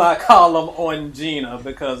my column on Gina,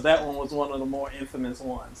 because that one was one of the more infamous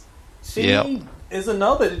ones. She is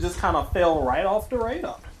another that just kind of fell right off the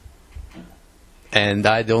radar. And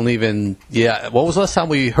I don't even... Yeah, what was the last time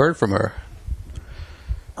we heard from her?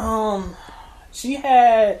 She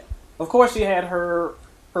had... Of course, she had her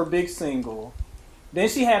big single. Then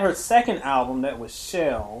she had her second album that was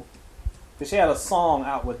Shell. She had a song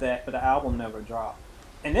out with that, but the album never dropped.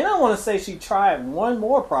 And then I want to say she tried one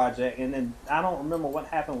more project, and then I don't remember what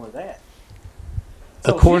happened with that.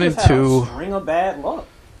 So according she just had to a string of bad luck.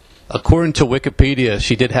 According to Wikipedia,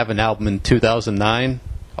 she did have an album in 2009,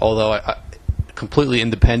 although I completely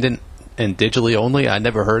independent and digitally only. I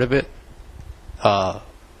never heard of it, and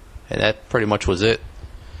that pretty much was it.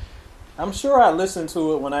 I'm sure I listened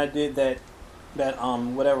to it when I did that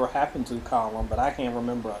Whatever Happened To column, but I can't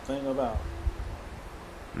remember a thing about it.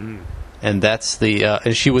 And that's the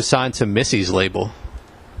and she was signed to Missy's label,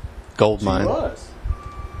 Goldmine. She was.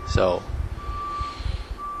 So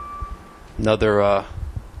another.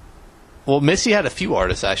 Well, Missy had a few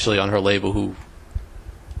artists actually on her label who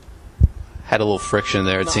had a little friction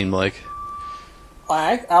there. It seemed like.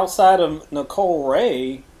 Outside of Nicole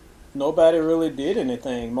Ray, nobody really did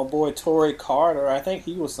anything. My boy Torrey Carter, I think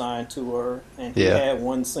he was signed to her, and he had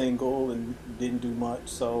one single and didn't do much.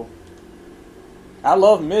 So I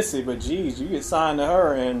love Missy, but geez, you get signed to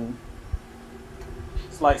her, and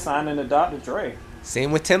it's like signing to Dr. Dre.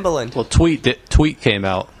 Same with Timbaland. Well, Tweet came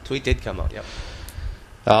out. Tweet did come out. Yep.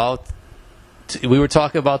 We were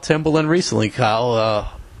talking about Timbaland recently, Kyle.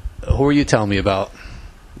 Who are you telling me about?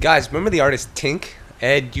 Guys, remember the artist Tink?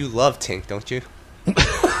 Ed, you love Tink, don't you?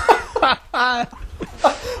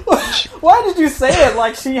 Why did you say it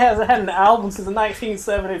like she hasn't had an album since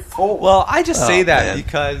 1974? Well, I just say that man.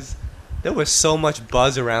 because there was so much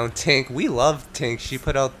buzz around Tink. We love Tink. She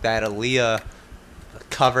put out that Aaliyah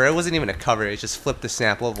cover. It wasn't even a cover. It just flipped the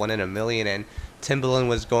sample of 1 in a Million, and Timbaland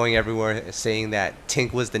was going everywhere saying that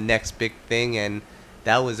Tink was the next big thing, and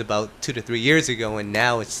that was about 2 to 3 years ago, and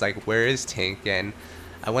now it's like, where is Tink? And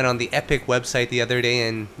I went on the Epic website the other day,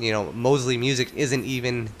 and Mosley Music isn't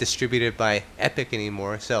even distributed by Epic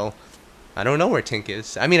anymore, so I don't know where Tink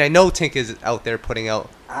is. I mean, I know Tink is out there putting out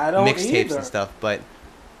mixtapes and stuff, but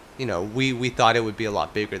we thought it would be a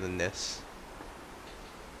lot bigger than this.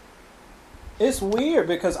 It's weird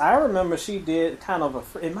because I remember she did kind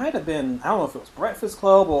of it might have been, I don't know if it was Breakfast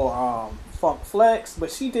Club or Funk Flex,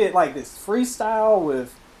 but she did like this freestyle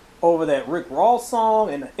over that Rick Ross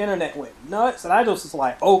song, and the internet went nuts, and I just was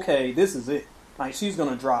like, okay, this is it. Like, she's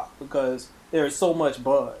gonna drop because there is so much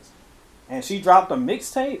buzz. And she dropped a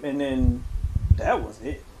mixtape, and then that was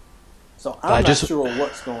it. So I'm not sure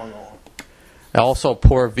what's going on. Also,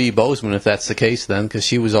 poor V. Bozeman, if that's the case then, because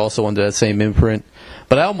she was also under that same imprint.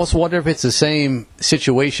 But I almost wonder if it's the same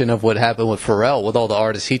situation of what happened with Pharrell, with all the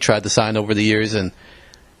artists he tried to sign over the years, and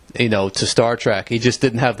to Star Trek. He just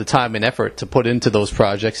didn't have the time and effort to put into those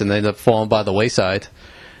projects, and they ended up falling by the wayside.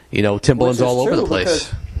 Timbaland's all over the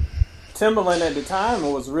place. Timbaland at the time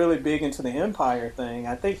was really big into the Empire thing.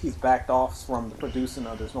 I think he's backed off from the producing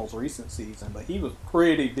of this most recent season, but he was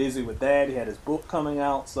pretty busy with that. He had his book coming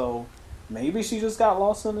out, so maybe she just got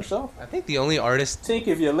lost in the shuffle. I think the only artist... Tink,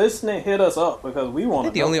 if you're listening, hit us up, because we want to know. I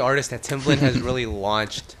think the only artist that Timbaland has really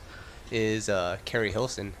launched is Carrie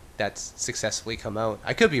Hilson. That's successfully come out.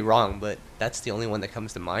 I could be wrong, but that's the only one that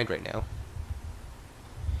comes to mind right now.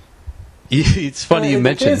 It's funny you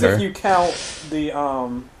mentioned her. If you count the,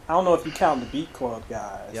 I don't know if you count the Beat Club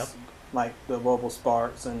guys, yep, like the Bobo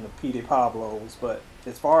Sparks and the P.D. Pablos, but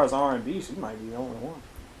as far as R&B, she might be the only one.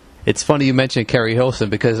 It's funny you mentioned Carrie Hilson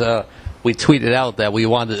because we tweeted out that we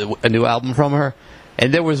wanted a new album from her,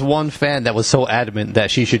 and there was one fan that was so adamant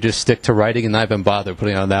that she should just stick to writing and not even bother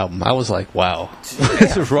putting out an album. I was like, wow, what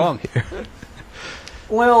is wrong here?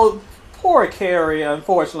 Well, poor Carrie,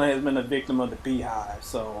 unfortunately, has been a victim of the Beehive,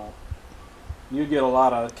 so you get a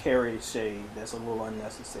lot of Carrie shade that's a little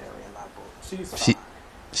unnecessary in my book. She's fine.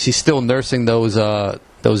 She's still nursing those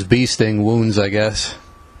bee sting wounds, I guess.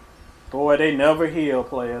 Boy, they never heal,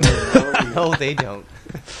 player. They never heal. No, they don't.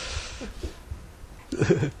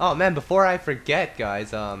 Oh man, before I forget,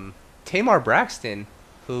 guys, Tamar Braxton,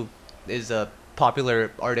 who is a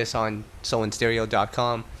popular artist on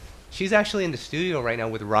SoulandStereo.com, she's actually in the studio right now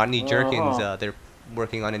with Rodney Jerkins. They're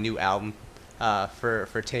working on a new album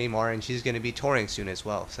for Tamar, and she's going to be touring soon as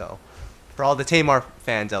well. So, for all the Tamar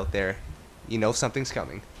fans out there, you know something's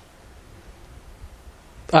coming.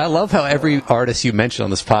 I love how every artist you mention on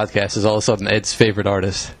this podcast is all of a sudden Ed's favorite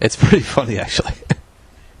artist. It's pretty funny, actually.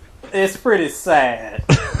 It's pretty sad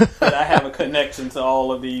that I have a connection to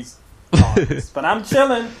all of these artists. But I'm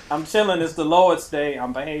chilling. It's the Lord's Day.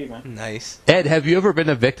 I'm behaving. Nice. Ed, have you ever been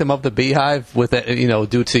a victim of the Beehive with it,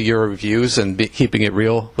 due to your reviews and keeping it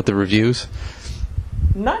real with the reviews?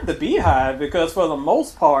 Not the Beehive, because for the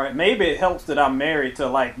most part, maybe it helps that I'm married to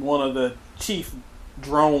like one of the chief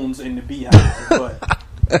drones in the Beehive. But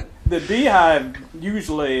the Beehive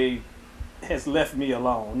usually has left me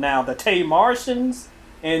alone. Now the Tay Martians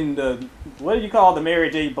and the, what do you call the Mary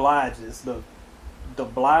J. Bliges? The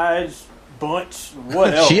Blige bunch,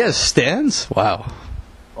 whatever. She has stands? Wow.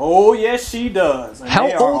 Oh yes, she does. And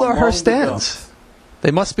how old are her among stands? They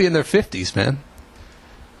must be in their 50s, man.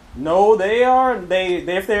 No, they are. They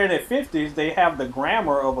if they're in their 50s, they have the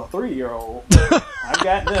grammar of a 3-year-old. I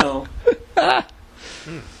got them.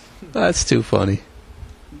 That's too funny.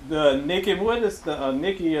 The Nikki, what is the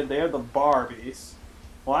Nikki? They're the Barbies.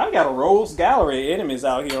 Well, I got a Rose Gallery enemies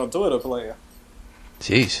out here on Twitter, player.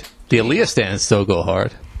 Jeez, the Aaliyah stands still go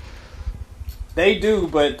hard. They do,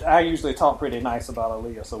 but I usually talk pretty nice about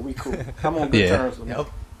Aaliyah, so we cool. I'm on good terms with them.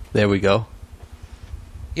 There we go.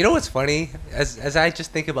 You know what's funny? As I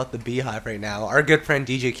just think about the Beehive right now, our good friend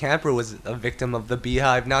DJ Camper was a victim of the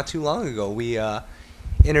Beehive not too long ago. We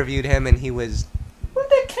interviewed him, and he was... What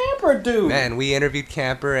did Camper do? Man, we interviewed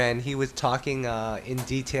Camper, and he was talking in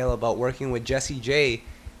detail about working with Jessie J.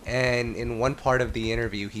 And in one part of the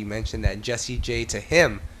interview, he mentioned that Jessie J to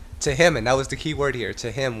him, and that was the key word here, to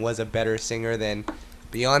him was a better singer than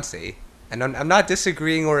Beyonce. And I'm not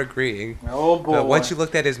disagreeing or agreeing. Oh, boy. But once you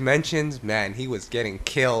looked at his mentions, man, he was getting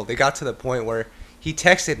killed. It got to the point where he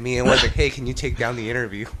texted me and was like, hey, can you take down the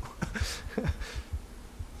interview?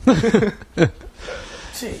 Jeez.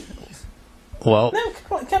 Well,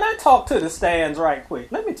 Now, can I talk to the stands right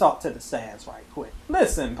quick? Let me talk to the stands right quick.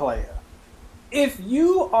 Listen, player. If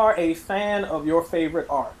you are a fan of your favorite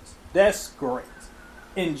artist, that's great.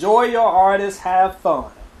 Enjoy your artist, have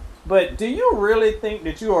fun. But do you really think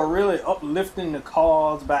that you are really uplifting the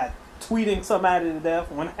cause by tweeting somebody to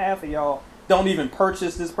death when half of y'all don't even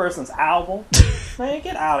purchase this person's album? Man,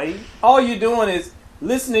 get out of here. All you're doing is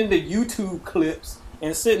listening to YouTube clips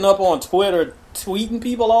and sitting up on Twitter tweeting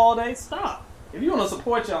people all day. Stop. If you want to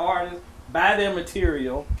support your artist, buy their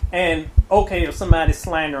material, and okay, if somebody's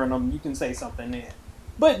slandering them, you can say something then.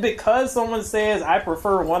 But because someone says I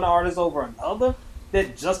prefer one artist over another,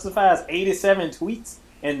 that justifies 87 tweets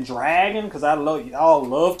and dragging, because y'all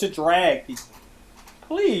love to drag people.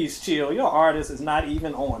 Please chill. Your artist is not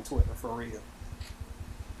even on Twitter for real.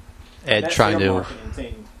 Ed, That's trying your to marketing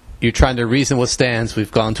team. you're trying to reason with stands.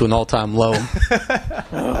 We've gone to an all-time low.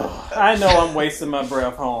 I know I'm wasting my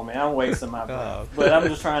breath, homie. I'm wasting my breath. But I'm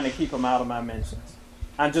just trying to keep them out of my mentions.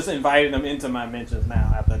 I'm just inviting them into my mentions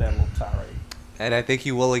now after that little tirade. And I think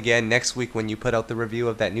you will again next week when you put out the review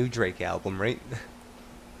of that new Drake album, right?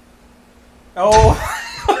 Oh.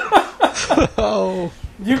 Oh.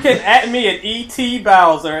 You can at me at E.T.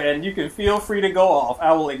 Bowser, and you can feel free to go off.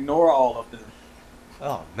 I will ignore all of them.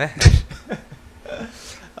 Oh, man.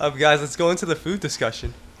 Guys, let's go into the food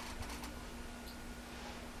discussion.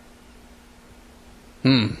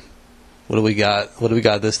 What do we got? What do we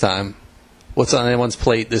got this time? What's on anyone's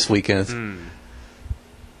plate this weekend?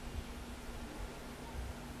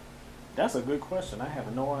 That's a good question. I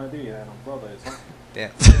have no idea that my brother is hungry.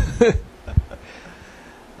 Damn.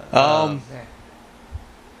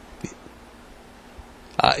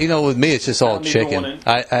 With me, it's just all chicken.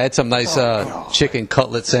 I had some nice chicken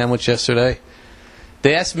cutlet sandwich yesterday.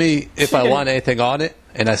 They asked me if I want anything on it,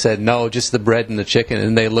 and I said no, just the bread and the chicken.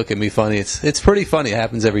 And they look at me funny. It's pretty funny. It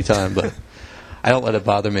happens every time, but I don't let it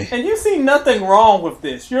bother me. And you see nothing wrong with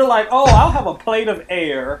this. You're like, oh, I'll have a plate of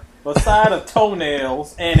air, a side of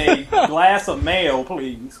toenails, and a glass of mayo,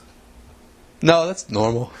 please. No, that's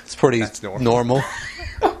normal. It's pretty normal.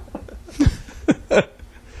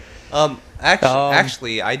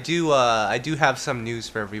 Actually, I do have some news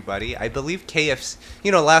for everybody. I believe KFC.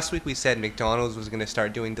 Last week we said McDonald's was going to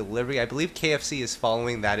start doing delivery. I believe KFC is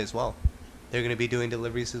following that as well. They're going to be doing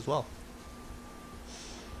deliveries as well.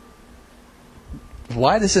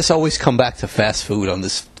 Why does this always come back to fast food on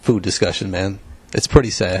this food discussion, man? It's pretty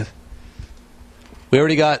sad. We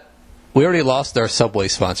already lost our Subway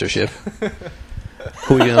sponsorship.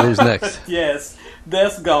 Who are we gonna lose next? Yes,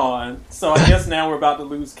 that's gone. So I guess now we're about to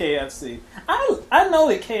lose KFC. I know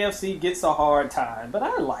that KFC gets a hard time, but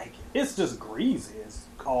I like it. It's just greasy. It's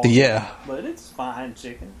called, but it's fine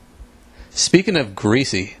chicken. Speaking of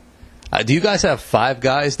greasy, do you guys have Five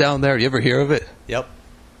Guys down there? You ever hear of it? Yep.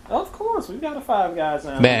 Of course, we've got a Five Guys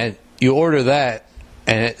now. Man, you order that,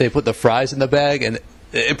 and they put the fries in the bag, and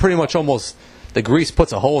it pretty much almost, the grease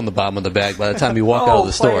puts a hole in the bottom of the bag by the time you walk out of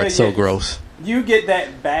the store. It's so gross. You get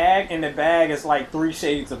that bag, and the bag is like 3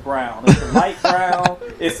 shades of brown. It's the light brown.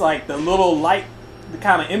 It's like the little light, the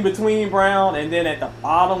kind of in-between brown, and then at the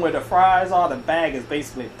bottom where the fries are, the bag is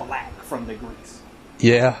basically black from the grease.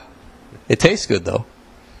 Yeah. It tastes good, though.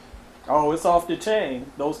 Oh, it's off the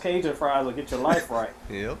chain. Those Cajun fries will get your life right.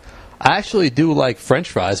 Yep. I actually do like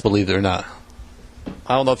French fries, believe it or not.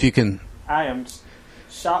 I don't know if you can... I am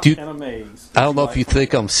shocked and amazed. I don't know if you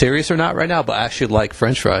think I'm serious or not right now, but I actually like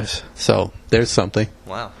French fries. So, there's something.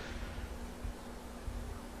 Wow.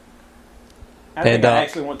 I think I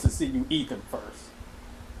actually want to see you eat them first.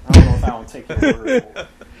 I don't know if I will take your word for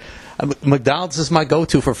it. McDonald's is my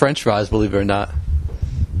go-to for French fries, believe it or not.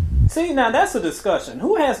 See, now that's a discussion.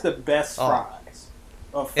 Who has the best fries?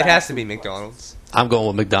 It has to be McDonald's. I'm going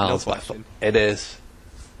with McDonald's. No question. It is.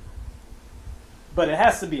 But it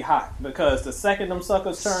has to be hot, because the second them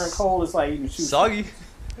suckers turn cold, it's like eating shoes. Soggy.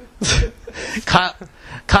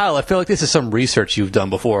 Kyle, I feel like this is some research you've done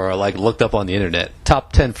before, or like looked up on the internet.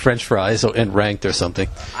 Top 10 French fries and ranked or something.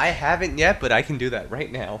 I haven't yet, but I can do that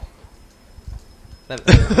right now. We're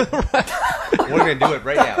going to do it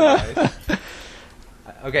right now, guys.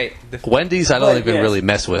 Okay. Wendy's, I don't even really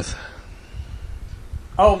mess with.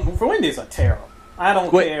 Oh, for Wendy's are terrible. I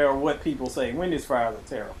don't care what people say. Wendy's fries are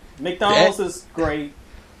terrible. McDonald's is great,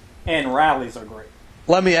 and Rally's are great.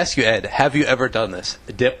 Let me ask you, Ed, have you ever done this?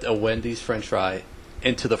 Dipped a Wendy's French fry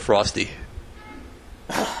into the Frosty?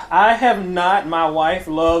 I have not. My wife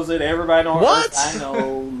loves it. Everybody on Earth I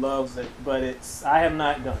know loves it, but I have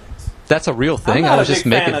not done it. That's a real thing. I'm not a big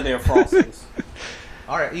fan of their Frosties.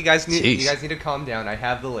 All right, you guys need to calm down. I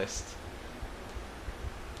have the list.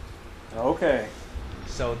 Okay.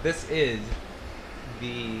 So this is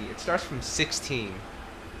it starts from 16.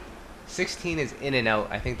 16 is In-N-Out.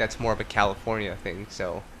 I think that's more of a California thing,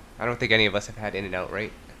 so I don't think any of us have had In-N-Out,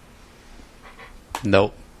 right?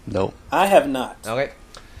 Nope. I have not. Okay.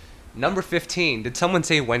 Number 15. Did someone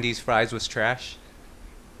say Wendy's fries was trash?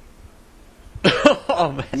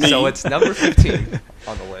 Oh, man. So it's number 15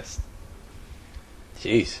 on the list.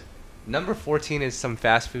 Jeez. Number 14 is some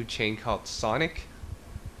fast food chain called Sonic.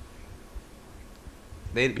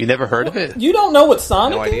 You never heard of it? You don't know what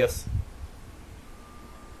Sonic No idea. is?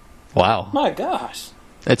 Wow. My gosh.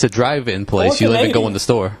 It's a drive-in place. You don't even go in the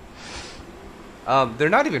store. They're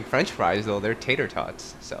not even French fries, though. They're tater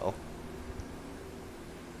tots, so...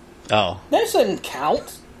 Oh. That shouldn't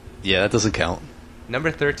count. Yeah, that doesn't count.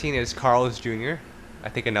 Number 13 is Carl's Jr. I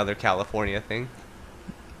think another California thing.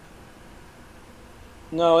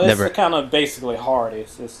 No, it's kind of basically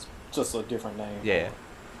Hardee's. It's just a different name. Yeah.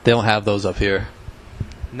 They don't have those up here.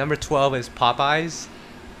 Number 12 is Popeyes.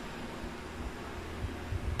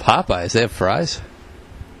 Popeyes, they have fries?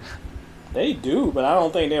 They do, but I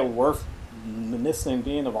don't think they're worth missing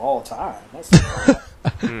being of all time. That's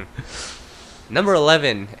Number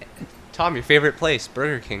 11, Tom, your favorite place,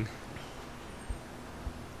 Burger King.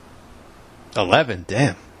 11,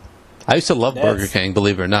 damn. I used to love Burger King,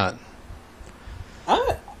 believe it or not.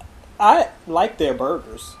 I like their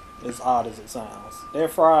burgers, as odd as it sounds. Their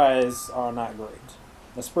fries are not great.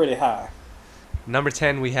 That's pretty high. Number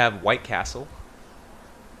 10, we have White Castle.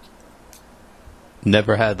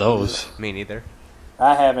 Never had those. Me neither.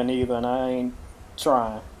 I haven't either, and I ain't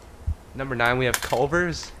trying. Number 9, we have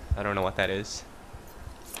Culver's. I don't know what that is.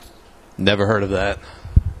 Never heard of that.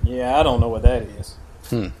 Yeah, I don't know what that is.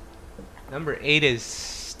 Number 8 is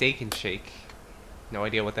Steak and Shake. No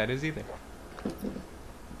idea what that is either.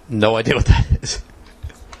 No idea what that is.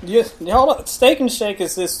 Yes, hold on. Steak and Shake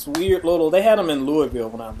is this weird little... They had them in Louisville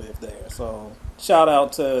when I lived there, so... Shout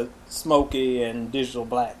out to Smokey and Digital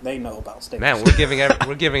Black. They know about Steak and Man, Shake.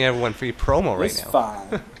 we're giving everyone free promo right It's now.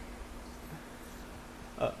 fine.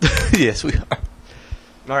 Yes, we are.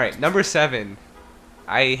 All right, number 7.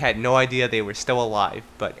 I had no idea they were still alive,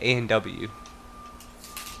 but A&W.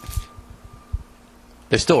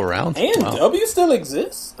 They're still around. A&W still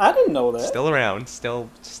exists? I didn't know that. Still around,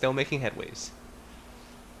 still making headways.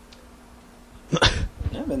 I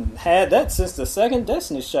haven't had that since the second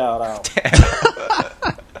Destiny's Child album.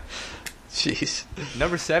 Jeez.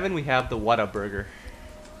 Number 7, we have the Whataburger.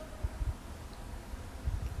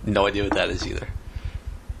 No idea what that is either.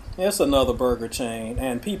 It's another burger chain,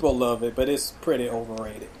 and people love it, but it's pretty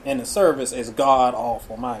overrated. And the service is god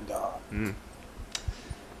awful. My God.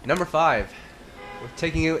 Number 5,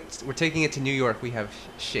 we're taking it to New York. We have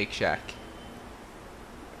Shake Shack.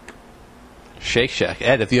 Shake Shack.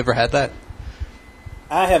 Ed, have you ever had that?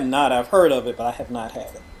 I have not. I've heard of it, but I have not had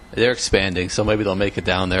it. They're expanding, so maybe they'll make it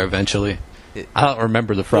down there eventually. I don't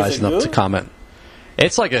remember the fries enough good? to comment.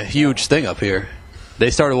 It's like a huge thing up here. They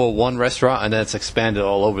started with one restaurant, and then it's expanded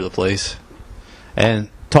all over the place. And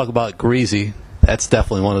talk about greasy. That's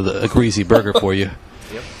definitely one of a greasy burger for you.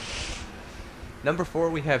 Yep. Number 4,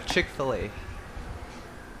 we have Chick-fil-A.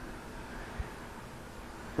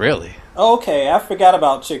 Really? Okay, I forgot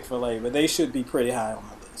about Chick-fil-A, but they should be pretty high on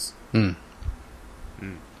my list.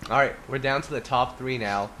 All right, we're down to the top 3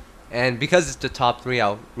 now. And because it's the top 3,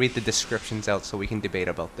 I'll read the descriptions out so we can debate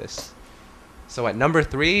about this. So at number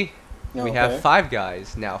 3, we have Five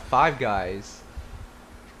Guys. Now, Five Guys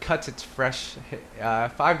cuts its fries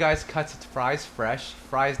fresh,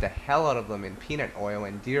 fries the hell out of them in peanut oil,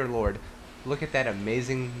 and dear Lord, look at that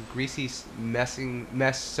amazing greasy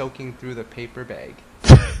mess soaking through the paper bag.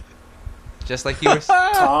 Just like you were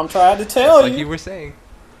saying. Tom tried to tell you. Like you were saying.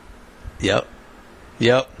 Yep.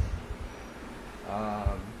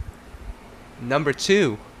 Number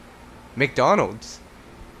 2, McDonald's.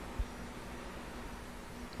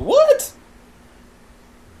 What?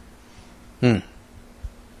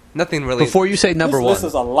 Nothing really. Before you say number one, This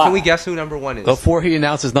is a lot. Can we guess who number 1 is? before he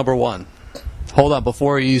announces number one, hold on.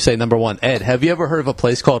 Before you say number one, Ed, have you ever heard of a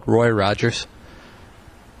place called Roy Rogers?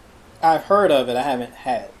 I've heard of it. I haven't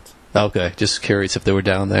had it. Okay, just curious if they were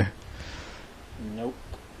down there. Nope.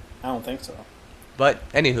 I don't think so. But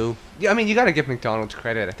anywho, yeah, I mean, you got to give McDonald's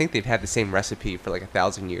credit. I think they've had the same recipe for like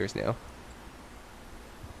 1,000 years now.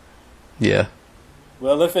 Yeah.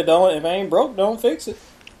 Well, if it ain't broke, don't fix it.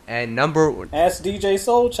 And Ask DJ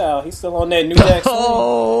Soulchild. He's still on that New Jack Swing.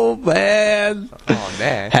 Oh man! Oh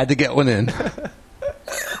man! Had to get one in.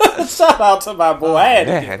 Shout out to my boy. I had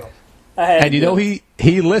to get him. And you know he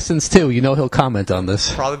listens too. You know he'll comment on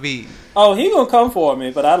this. Probably he gonna come for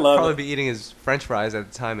me, but I love probably it. be eating his French fries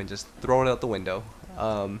at the time and just throwing it out the window.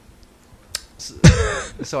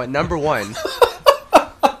 So at number 1,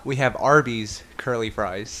 we have Arby's curly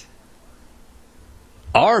fries.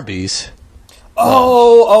 Arby's.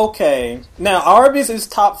 Oh, okay. Now Arby's is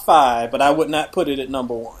top 5, but I would not put it at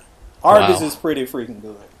number 1. Arby's is pretty freaking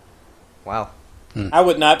good. Wow. I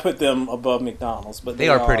would not put them above McDonald's, but They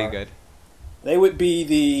are pretty good. They would be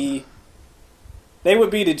the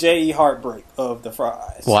J.E. Heartbreak of the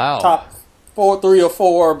fries. Wow. Top 3 or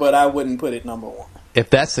 4, but I wouldn't put it number 1. If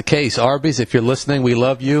that's the case, Arby's, if you're listening, we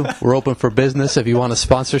love you. We're open for business. If you want a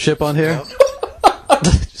sponsorship on here,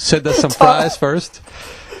 send us some fries first.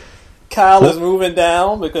 Kyle is moving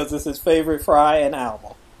down because it's his favorite fry and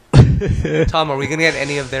album. Tom, are we going to get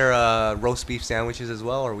any of their roast beef sandwiches as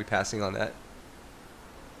well, or are we passing on that?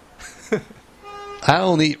 I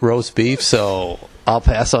don't eat roast beef, so I'll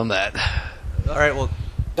pass on that. All right, well.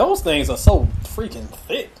 Those things are so freaking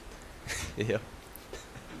thick. Yeah.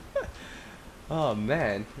 Oh,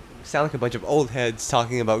 man. We sound like a bunch of old heads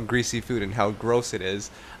talking about greasy food and how gross it is.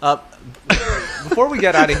 Before we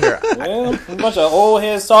get out of here... Well, a bunch of old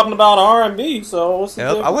heads talking about R&B, so what's the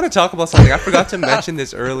difference? I want to talk about something. I forgot to mention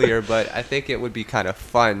this earlier, but I think it would be kind of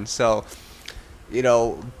fun. So,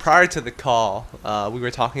 prior to the call, we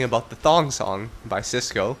were talking about the Thong Song by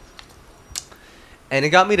Cisco. And it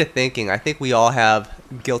got me to thinking, I think we all have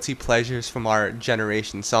guilty pleasures from our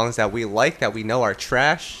generation. Songs that we like, that we know are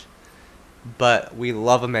trash, but we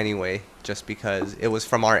love them anyway, just because it was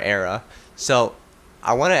from our era. So,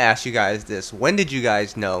 I want to ask you guys this. When did you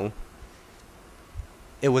guys know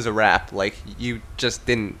it was a rap? Like, you just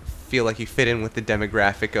didn't feel like you fit in with the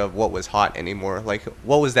demographic of what was hot anymore. Like,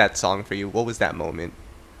 what was that song for you? What was that moment?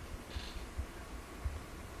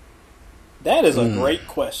 That is a great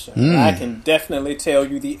question. I can definitely tell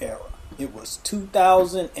you the era. It was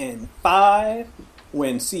 2005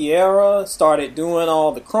 when Sierra started doing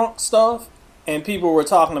all the crunk stuff, and people were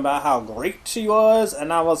talking about how great she was,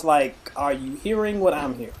 and I was like, are you hearing what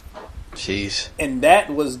I'm hearing? Jeez. And that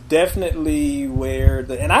was definitely where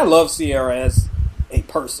and I love Sierra as a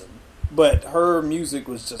person, but her music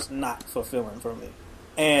was just not fulfilling for me.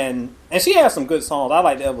 And she has some good songs. I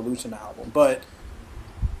like the Evolution album, but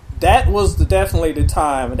that was definitely the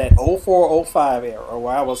time, that 04, 05 era,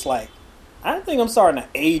 where I was like, I think I'm starting to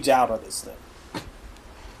age out of this thing.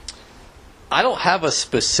 I don't have a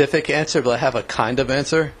specific answer, but I have a kind of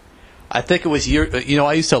answer. I think it was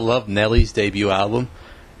I used to love Nelly's debut album,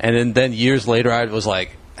 and then years later I was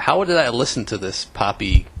like, how did I listen to this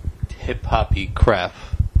poppy, hip hoppy crap?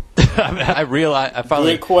 I realized, I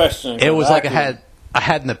finally, good question. It was like I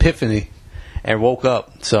had an epiphany and woke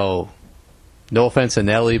up. So, no offense to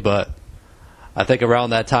Nelly, but I think around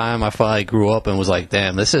that time I finally grew up and was like,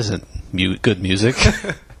 damn, this isn't good music.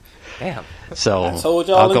 Damn. So I told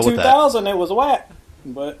y'all in 2000 it was whack,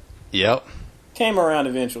 but yep, came around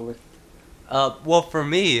eventually. Well, for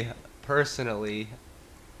me personally,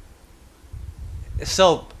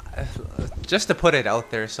 so just to put it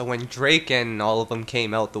out there, so when Drake and all of them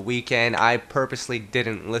came out the weekend, I purposely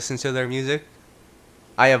didn't listen to their music.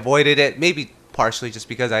 I avoided it, maybe partially just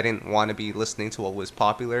because I didn't want to be listening to what was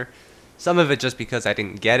popular. Some of it just because I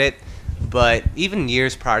didn't get it. But even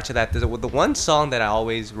years prior to that, the one song that I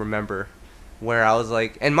always remember where I was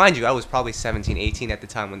like, and mind you, I was probably 17, 18 at the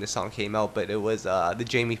time when this song came out, but it was the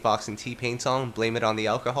Jamie Foxx and T-Pain song, Blame It on the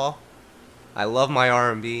Alcohol. I love my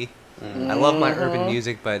R&B. I love my urban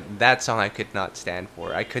music, but that song I could not stand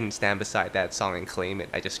for. I couldn't stand beside that song and claim it.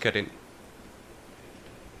 I just couldn't.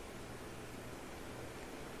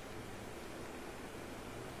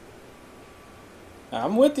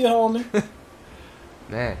 I'm with you, homie.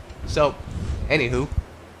 Man. So, anywho,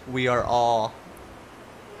 we are all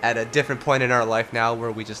at a different point in our life now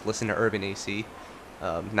where we just listen to Urban AC.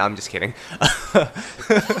 No, I'm just kidding.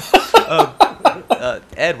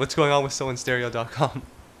 Ed, what's going on with SoInStereo.com?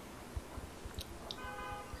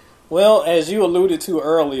 Well, as you alluded to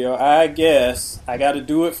earlier, I guess I got to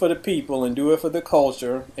do it for the people and do it for the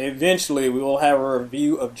culture. Eventually, we will have a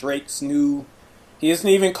review of Drake's new... He isn't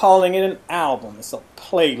even calling it an album. It's a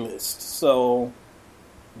playlist. So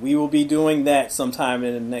we will be doing that sometime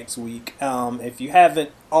in the next week. If you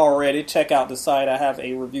haven't already, check out the site. I have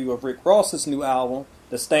a review of Rick Ross's new album.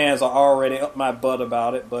 The stands are already up my butt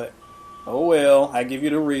about it, but oh well. I give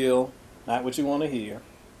you the real, not what you want to hear.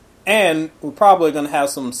 And we're probably going to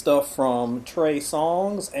have some stuff from Trey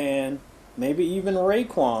Songz and maybe even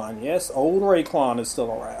Raekwon. Yes, old Raekwon is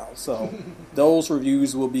still around. So those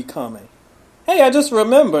reviews will be coming. Hey, I just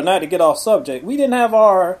remember, not to get off subject, we didn't have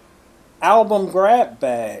our album grab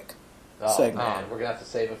bag segment. Man, we're going to have to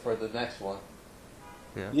save it for the next one.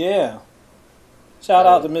 Yeah. Shout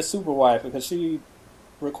out to Miss Superwife because she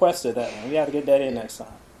requested that one. We have to get that in next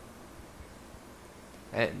time.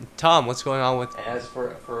 And Tom, what's going on with... As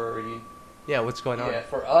for you... Yeah, what's going on? Yeah,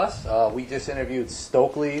 for us, we just interviewed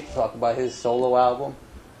Stokely, talked about his solo album.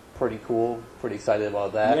 Pretty cool. Pretty excited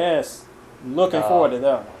about that. Yes. Looking forward to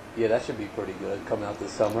that. Yeah, that should be pretty good coming out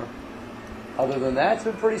this summer. Other than that, it's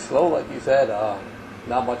been pretty slow, like you said.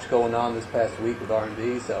 Not much going on this past week with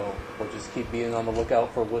R&B, so we'll just keep being on the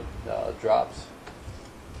lookout for what drops.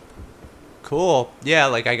 Cool. Yeah,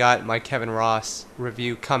 like I got my Kevin Ross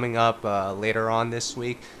review coming up later on this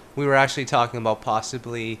week. We were actually talking about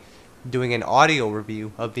possibly doing an audio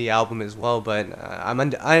review of the album as well, but I'm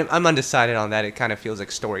undecided on that. It kind of feels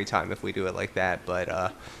like story time if we do it like that,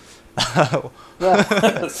 but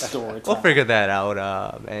Story time. we'll figure that out.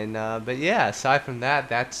 But yeah, aside from that,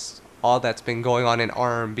 that's all that's been going on in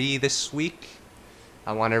R&B this week.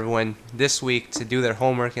 I want everyone this week to do their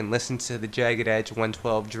homework and listen to the Jagged Edge,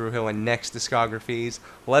 112, Dru Hill, and Next discographies.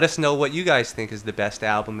 Let us know what you guys think is the best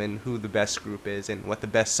album and who the best group is and what the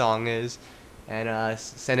best song is. And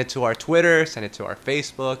send it to our Twitter, send it to our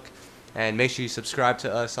Facebook, and make sure you subscribe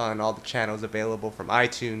to us on all the channels available from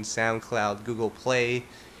iTunes, SoundCloud, Google Play,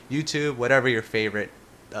 YouTube, whatever your favorite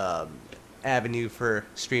avenue for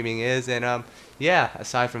streaming is. And yeah,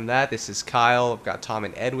 aside from that, this is Kyle. I've got Tom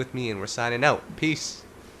and Ed with me, and we're signing out. Peace.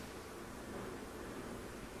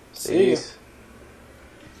 See ya.